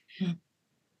wind? I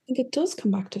think it does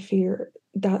come back to fear,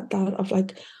 that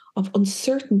of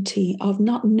uncertainty, of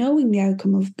not knowing the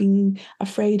outcome, of being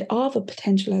afraid of a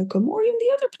potential outcome, or even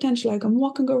the other potential outcome,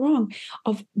 what can go wrong,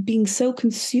 of being so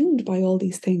consumed by all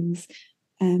these things.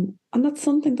 And that's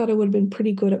something that I would have been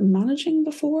pretty good at managing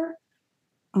before.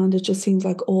 And it just seems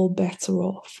like all bets are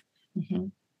off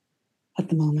at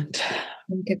the moment. I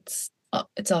think it's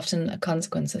often a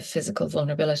consequence of physical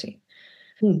vulnerability.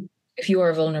 If you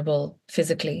are vulnerable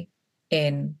physically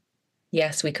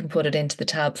yes, we can put it into the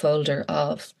tab folder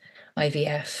of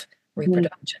IVF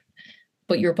reproduction,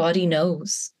 but your body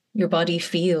knows, your body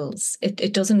feels.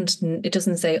 It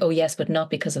doesn't say, oh yes, but not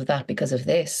because of that, because of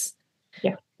this.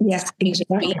 Yeah,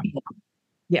 exactly.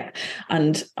 Yeah,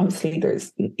 and obviously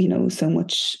there's so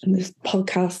much, and there's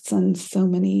podcasts and so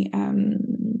many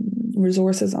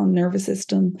resources on nervous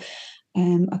system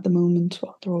at the moment.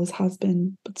 Well, there always has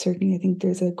been, but certainly I think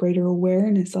there's a greater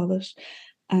awareness of it.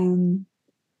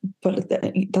 But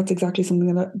that's exactly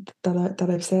something that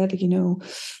I've said,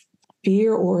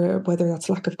 fear, or whether that's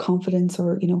lack of confidence,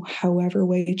 or, however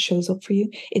way it shows up for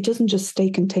you, it doesn't just stay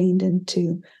contained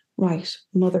into, right,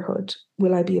 motherhood,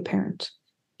 will I be a parent?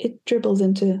 It dribbles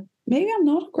into, maybe I'm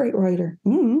not a great writer.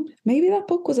 Maybe that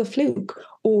book was a fluke,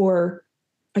 or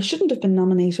I shouldn't have been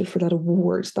nominated for that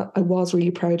award that I was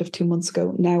really proud of 2 months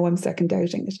ago. Now I'm second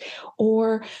doubting it.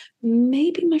 Or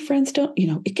maybe my friends don't,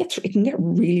 it can get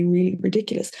really, really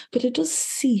ridiculous, but it does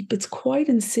seep. It's quite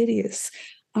insidious.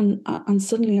 And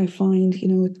suddenly I find,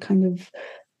 it kind of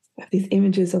these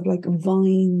images of like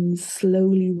vines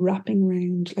slowly wrapping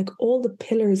around, like all the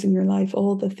pillars in your life,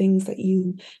 all the things that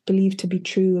you believe to be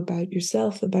true about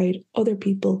yourself, about other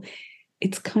people.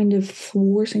 It's kind of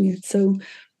thwarting it. So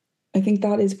I think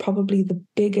that is probably the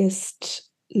biggest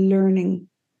learning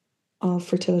of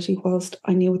fertility, whilst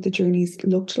I knew what the journeys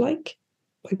looked like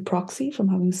by proxy from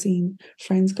having seen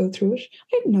friends go through it.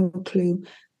 I had no clue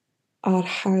at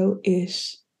how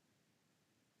it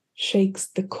shakes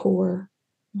the core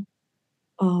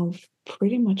of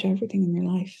pretty much everything in your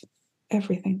life.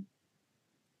 Everything.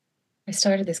 I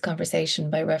started this conversation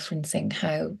by referencing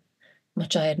how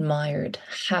much I admired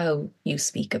how you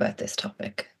speak about this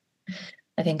topic.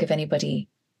 I think if anybody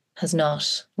has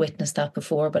not witnessed that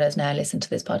before, but has now listened to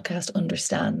this podcast,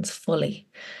 understands fully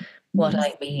what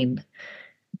I mean.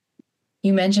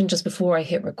 You mentioned just before I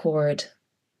hit record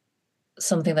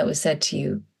something that was said to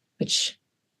you, which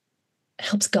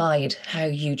helps guide how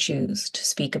you choose to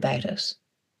speak about it.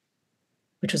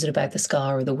 Which was it about the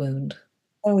scar or the wound?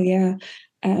 Oh, yeah.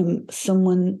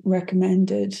 Someone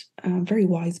recommended, a very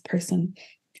wise person,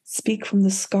 speak from the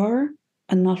scar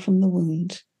and not from the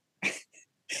wound.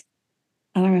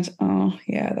 And I went, oh,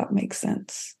 yeah, that makes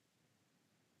sense.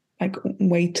 Like,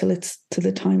 wait till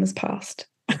the time has passed.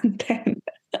 And then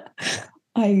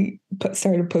I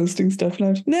started posting stuff and I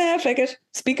went, nah, fuck it,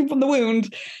 speaking from the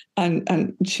wound.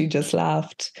 And she just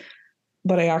laughed.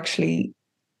 But I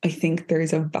think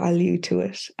there's a value to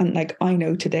it. And like, I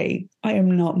know today, I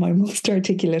am not my most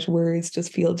articulate. Words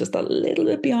just feel just a little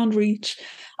bit beyond reach.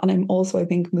 And I'm also, I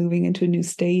think, moving into a new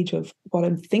stage of what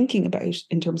I'm thinking about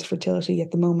in terms of fertility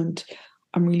at the moment.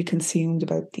 I'm really consumed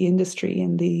about the industry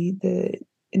and the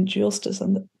injustice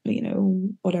and the,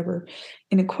 whatever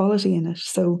inequality in it.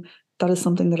 So that is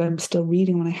something that I'm still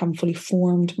reading when I haven't fully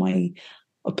formed my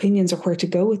opinions or where to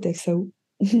go with this. So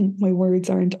my words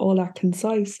aren't all that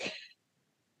concise.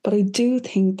 But I do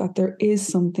think that there is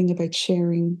something about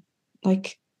sharing,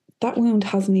 like that wound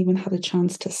hasn't even had a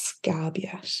chance to scab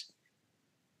yet.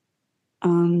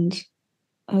 And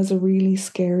that is a really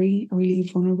scary, a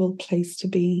really vulnerable place to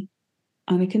be.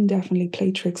 And it can definitely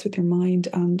play tricks with your mind.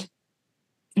 And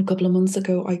a couple of months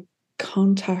ago, I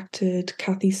contacted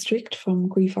Kathy Strict from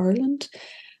Grief Ireland,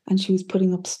 and she was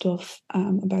putting up stuff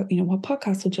about, what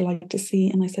podcasts would you like to see?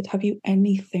 And I said, have you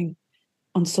anything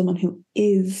on someone who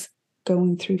is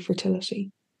going through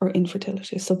fertility or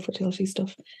infertility, subfertility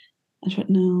stuff? And she went,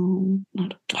 no,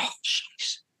 not. Oh, shit.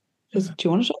 She goes, do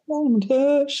you want to talk about them?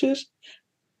 Oh, shit.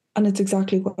 And it's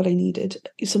exactly what I needed.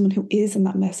 Someone who is in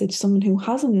that message, someone who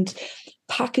hasn't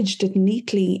packaged it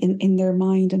neatly in their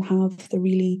mind and have the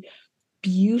really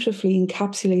beautifully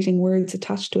encapsulating words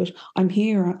attached to it. I'm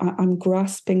here. I'm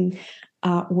grasping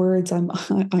at words. I'm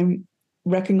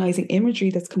recognizing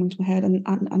imagery that's coming to my head,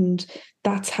 and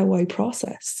that's how I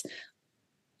process.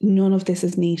 None of this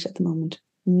is neat at the moment.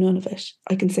 None of it.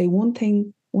 I can say one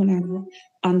thing 1 hour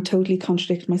and totally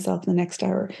contradict myself in the next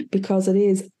hour because it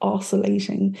is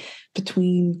oscillating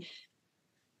between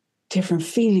different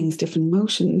feelings, different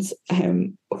emotions.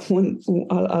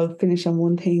 I'll finish on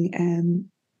one thing.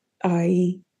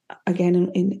 I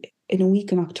again in a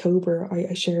week in October,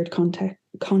 I shared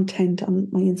content on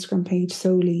my Instagram page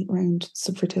solely around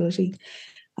subfertility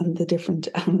and the different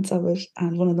elements of it.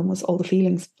 And one of them was all the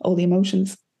feelings, all the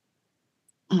emotions.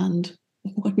 And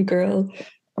one girl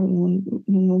or one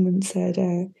woman said,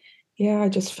 yeah, I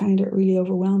just found it really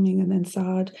overwhelming and then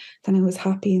sad. Then I was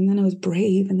happy and then I was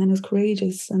brave and then I was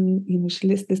courageous. And, she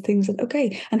listed this thing and said,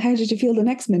 okay, and how did you feel the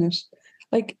next minute?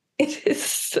 Like, it is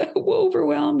so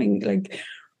overwhelming. Like,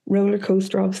 roller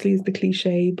coaster obviously is the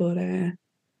cliche, but I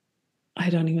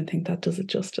don't even think that does it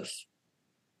justice.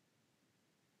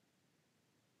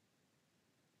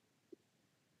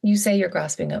 You say you're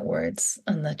grasping at words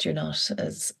and that you're not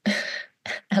as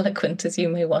eloquent as you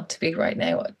may want to be right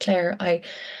now. Claire, I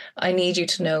need you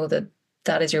to know that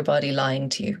that is your body lying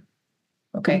to you.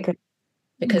 Okay?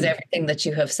 Because everything that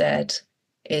you have said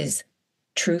is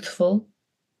truthful,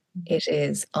 it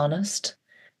is honest,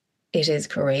 it is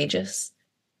courageous,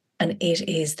 and it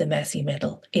is the messy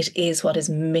middle. It is what is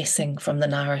missing from the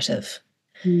narrative.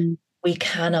 We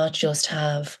cannot just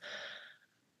have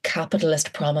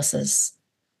capitalist promises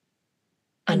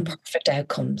and perfect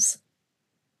outcomes.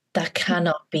 That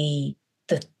cannot be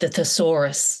the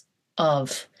thesaurus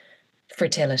of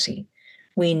fertility.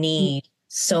 We need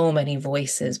so many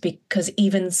voices because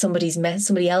even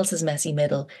somebody else's messy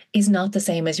middle is not the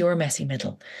same as your messy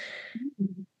middle.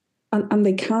 And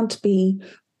they can't be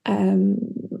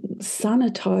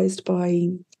sanitized by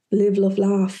live, love,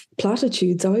 laugh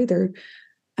platitudes either.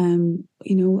 I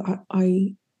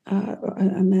met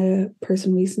a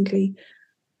person recently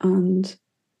and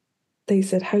they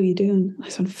said, how are you doing? I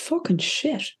said, fucking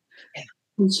shit. Yeah.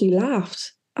 And she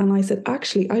laughed. And I said,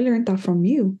 actually, I learned that from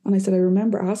you. And I said, I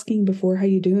remember asking before, how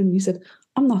you doing? And you said,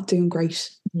 I'm not doing great.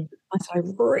 I said, I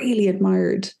really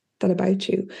admired that about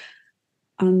you.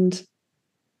 And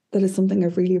that is something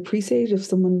I've really appreciated. If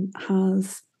someone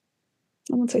has,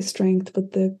 I won't say strength,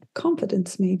 but the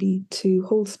confidence maybe to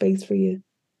hold space for you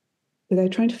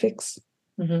without trying to fix,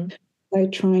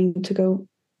 without trying to go,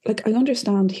 like, I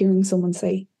understand hearing someone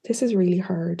say, this is really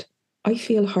hard. I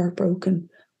feel heartbroken.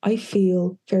 I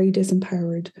feel very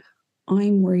disempowered.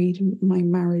 I'm worried my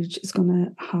marriage is going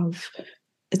to have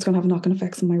knock-on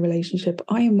effects on my relationship.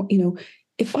 I am,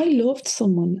 if I loved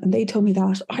someone and they told me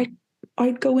that,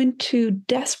 I'd go into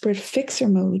desperate fixer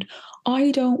mode.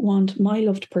 I don't want my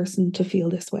loved person to feel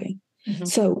this way. Mm-hmm.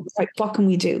 So, like, what can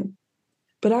we do?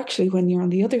 But actually, when you're on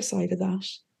the other side of that,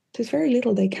 there's very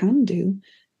little they can do.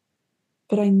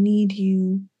 But I need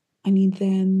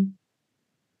them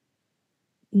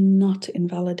not to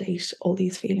invalidate all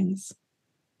these feelings.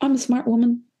 I'm a smart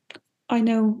woman. I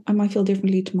know I might feel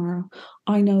differently tomorrow.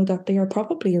 I know that they are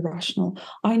probably irrational.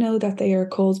 I know that they are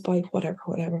caused by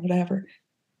whatever.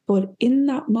 But in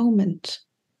that moment,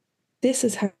 this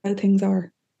is how things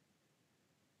are.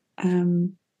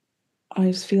 I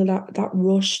just feel that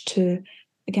rush to,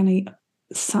 again, I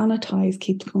sanitize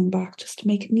keeps coming back, just to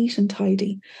make it neat and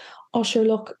tidy. Oh, sure,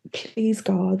 look, please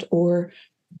God, or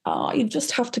you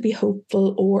just have to be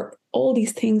hopeful, or all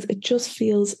these things. It just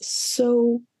feels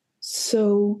so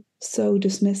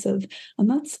dismissive. And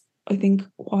that's, I think,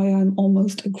 why I'm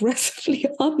almost aggressively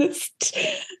honest.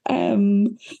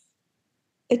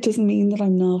 It doesn't mean that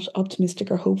I'm not optimistic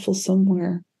or hopeful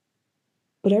somewhere,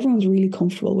 but everyone's really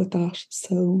comfortable with that.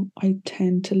 So I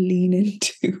tend to lean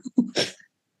into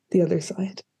the other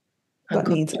side. That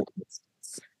needs it.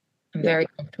 I'm very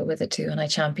comfortable with it too, and I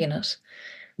champion it.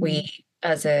 We,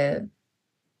 as a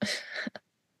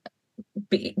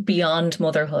beyond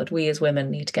motherhood, we as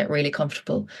women need to get really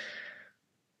comfortable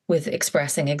with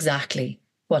expressing exactly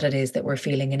what it is that we're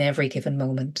feeling in every given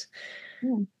moment,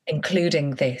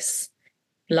 including this.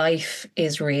 Life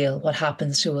is real. What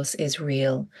happens to us is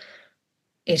real.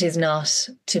 It is not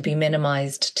to be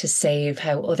minimized to save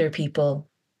how other people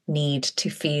need to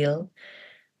feel.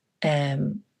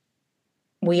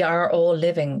 We are all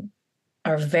living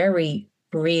our very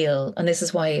real, and this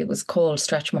is why it was called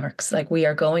stretch marks. Like, we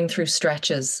are going through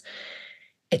stretches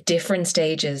at different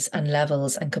stages and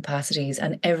levels and capacities,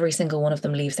 and every single one of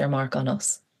them leaves their mark on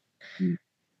us.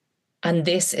 And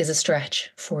this is a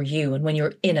stretch for you. And when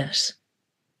you're in it,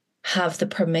 have the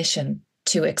permission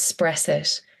to express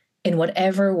it in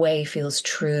whatever way feels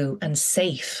true and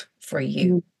safe for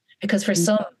you. Because for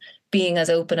some, being as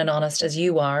open and honest as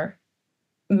you are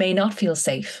may not feel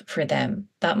safe for them.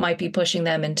 That might be pushing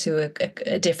them into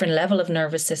a different level of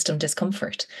nervous system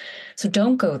discomfort. So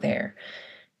don't go there.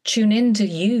 Tune into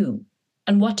you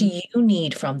and what do you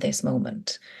need from this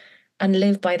moment, and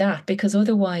live by that, because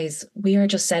otherwise we are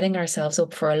just setting ourselves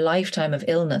up for a lifetime of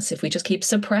illness if we just keep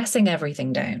suppressing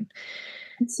everything down.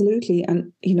 Absolutely.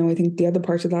 And, I think the other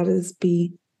part of that is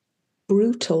be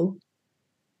brutal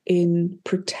in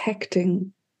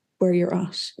protecting where you're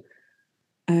at.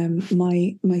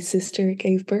 My sister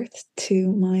gave birth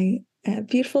to my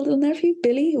beautiful little nephew,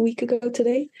 Billy, a week ago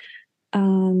today.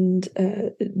 And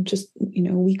just,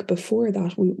 a week before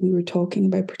that, we were talking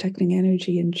about protecting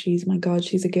energy, and she's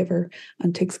a giver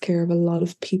and takes care of a lot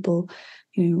of people,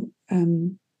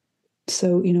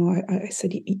 so, I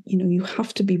said, you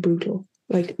have to be brutal,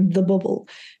 like the bubble,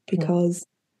 because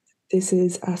this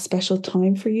is a special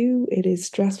time for you. It is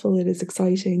stressful. It is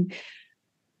exciting.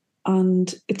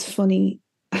 And it's funny.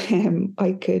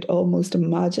 I could almost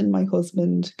imagine my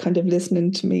husband kind of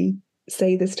listening to me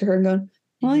say this to her and going,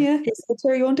 oh yeah,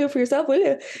 Sarah, you won't do it for yourself, will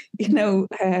you?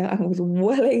 I was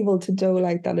well able to dole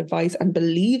out that advice and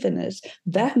believe in it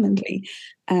vehemently.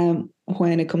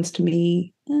 When it comes to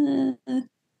me,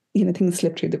 things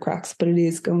slip through the cracks, but it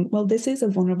is going, well, this is a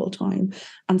vulnerable time,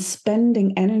 and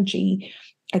spending energy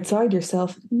outside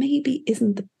yourself maybe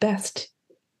isn't the best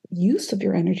use of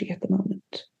your energy at the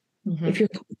moment. If you're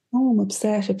home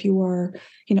upset, if you are,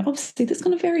 obviously this is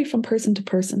going to vary from person to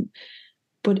person,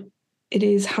 but it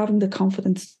is having the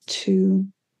confidence to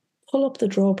pull up the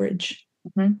drawbridge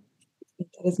that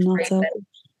is not selfish,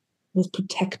 is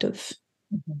protective,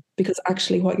 because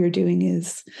actually what you're doing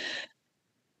is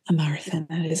a marathon,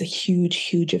 and it is a huge,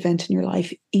 huge event in your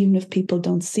life, even if people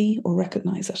don't see or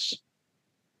recognize it.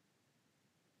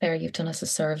 There, you've done us a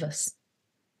service.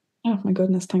 Oh my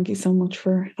goodness, thank you so much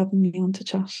for having me on to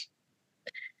chat.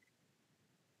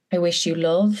 I wish you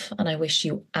love, and I wish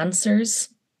you answers,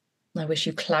 and I wish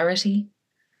you clarity,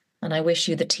 and I wish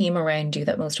you the team around you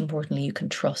that, most importantly, you can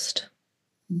trust.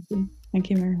 Thank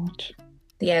you very much.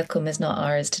 The outcome is not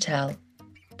ours to tell,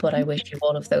 but I wish you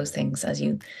all of those things as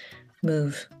you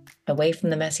move away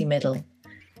from the messy middle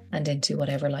and into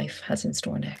whatever life has in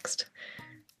store next.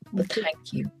 But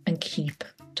thank you, and keep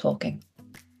talking.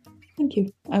 Thank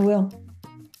you. I will.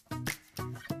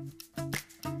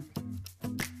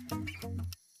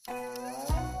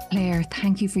 Claire, Claire,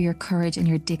 thank you for your courage and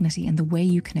your dignity and the way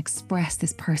you can express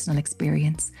this personal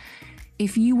experience.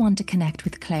 If you want to connect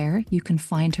with Claire, you can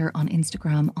find her on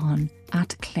Instagram on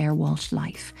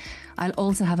 @ClaireWalshLife. I'll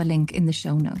also have a link in the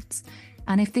show notes.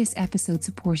 And if this episode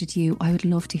supported you, I would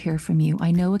love to hear from you.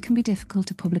 I know it can be difficult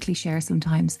to publicly share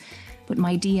sometimes, but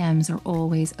my DMs are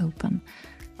always open.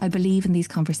 I believe in these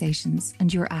conversations,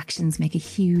 and your actions make a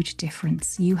huge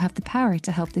difference. You have the power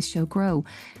to help this show grow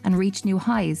and reach new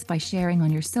highs by sharing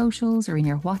on your socials or in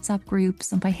your WhatsApp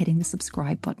groups and by hitting the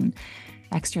subscribe button.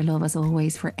 Extra love as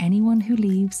always for anyone who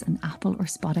leaves an Apple or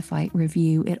Spotify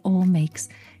review. It all makes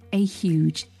a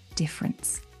huge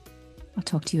difference. I'll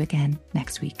talk to you again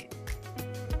next week.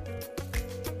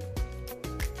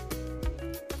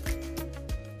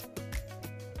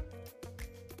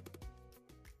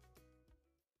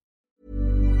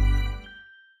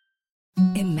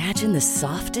 Imagine the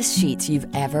softest sheets you've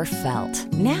ever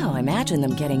felt. Now imagine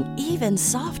them getting even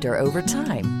softer over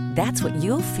time. That's what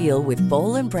you'll feel with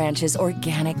Boll & Branch's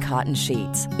organic cotton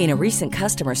sheets. In a recent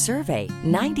customer survey,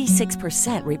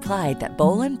 96% replied that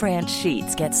Boll & Branch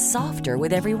sheets get softer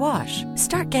with every wash.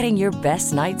 Start getting your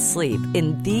best night's sleep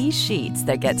in these sheets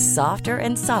that get softer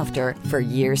and softer for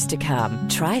years to come.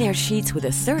 Try their sheets with a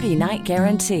 30-night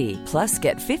guarantee. Plus,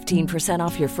 get 15%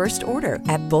 off your first order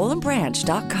at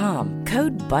bollandbranch.com.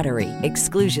 Code BUTTERY.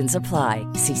 Exclusions apply.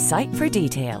 See site for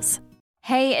details.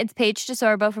 Hey, it's Paige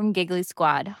DeSorbo from Giggly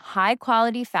Squad. High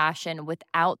quality fashion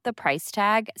without the price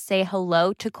tag. Say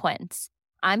hello to Quince.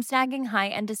 I'm snagging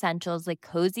high-end essentials like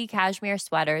cozy cashmere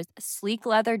sweaters, sleek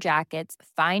leather jackets,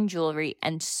 fine jewelry,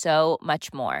 and so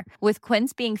much more. With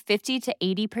Quince being 50 to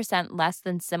 80% less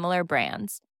than similar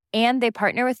brands. And they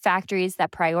partner with factories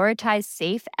that prioritize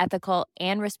safe, ethical,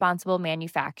 and responsible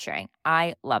manufacturing.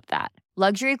 I love that.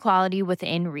 Luxury quality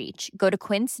within reach. Go to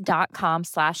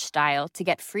quince.com/style to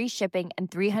get free shipping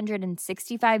and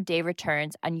 365-day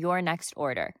returns on your next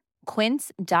order.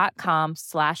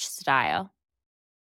 Quince.com/style.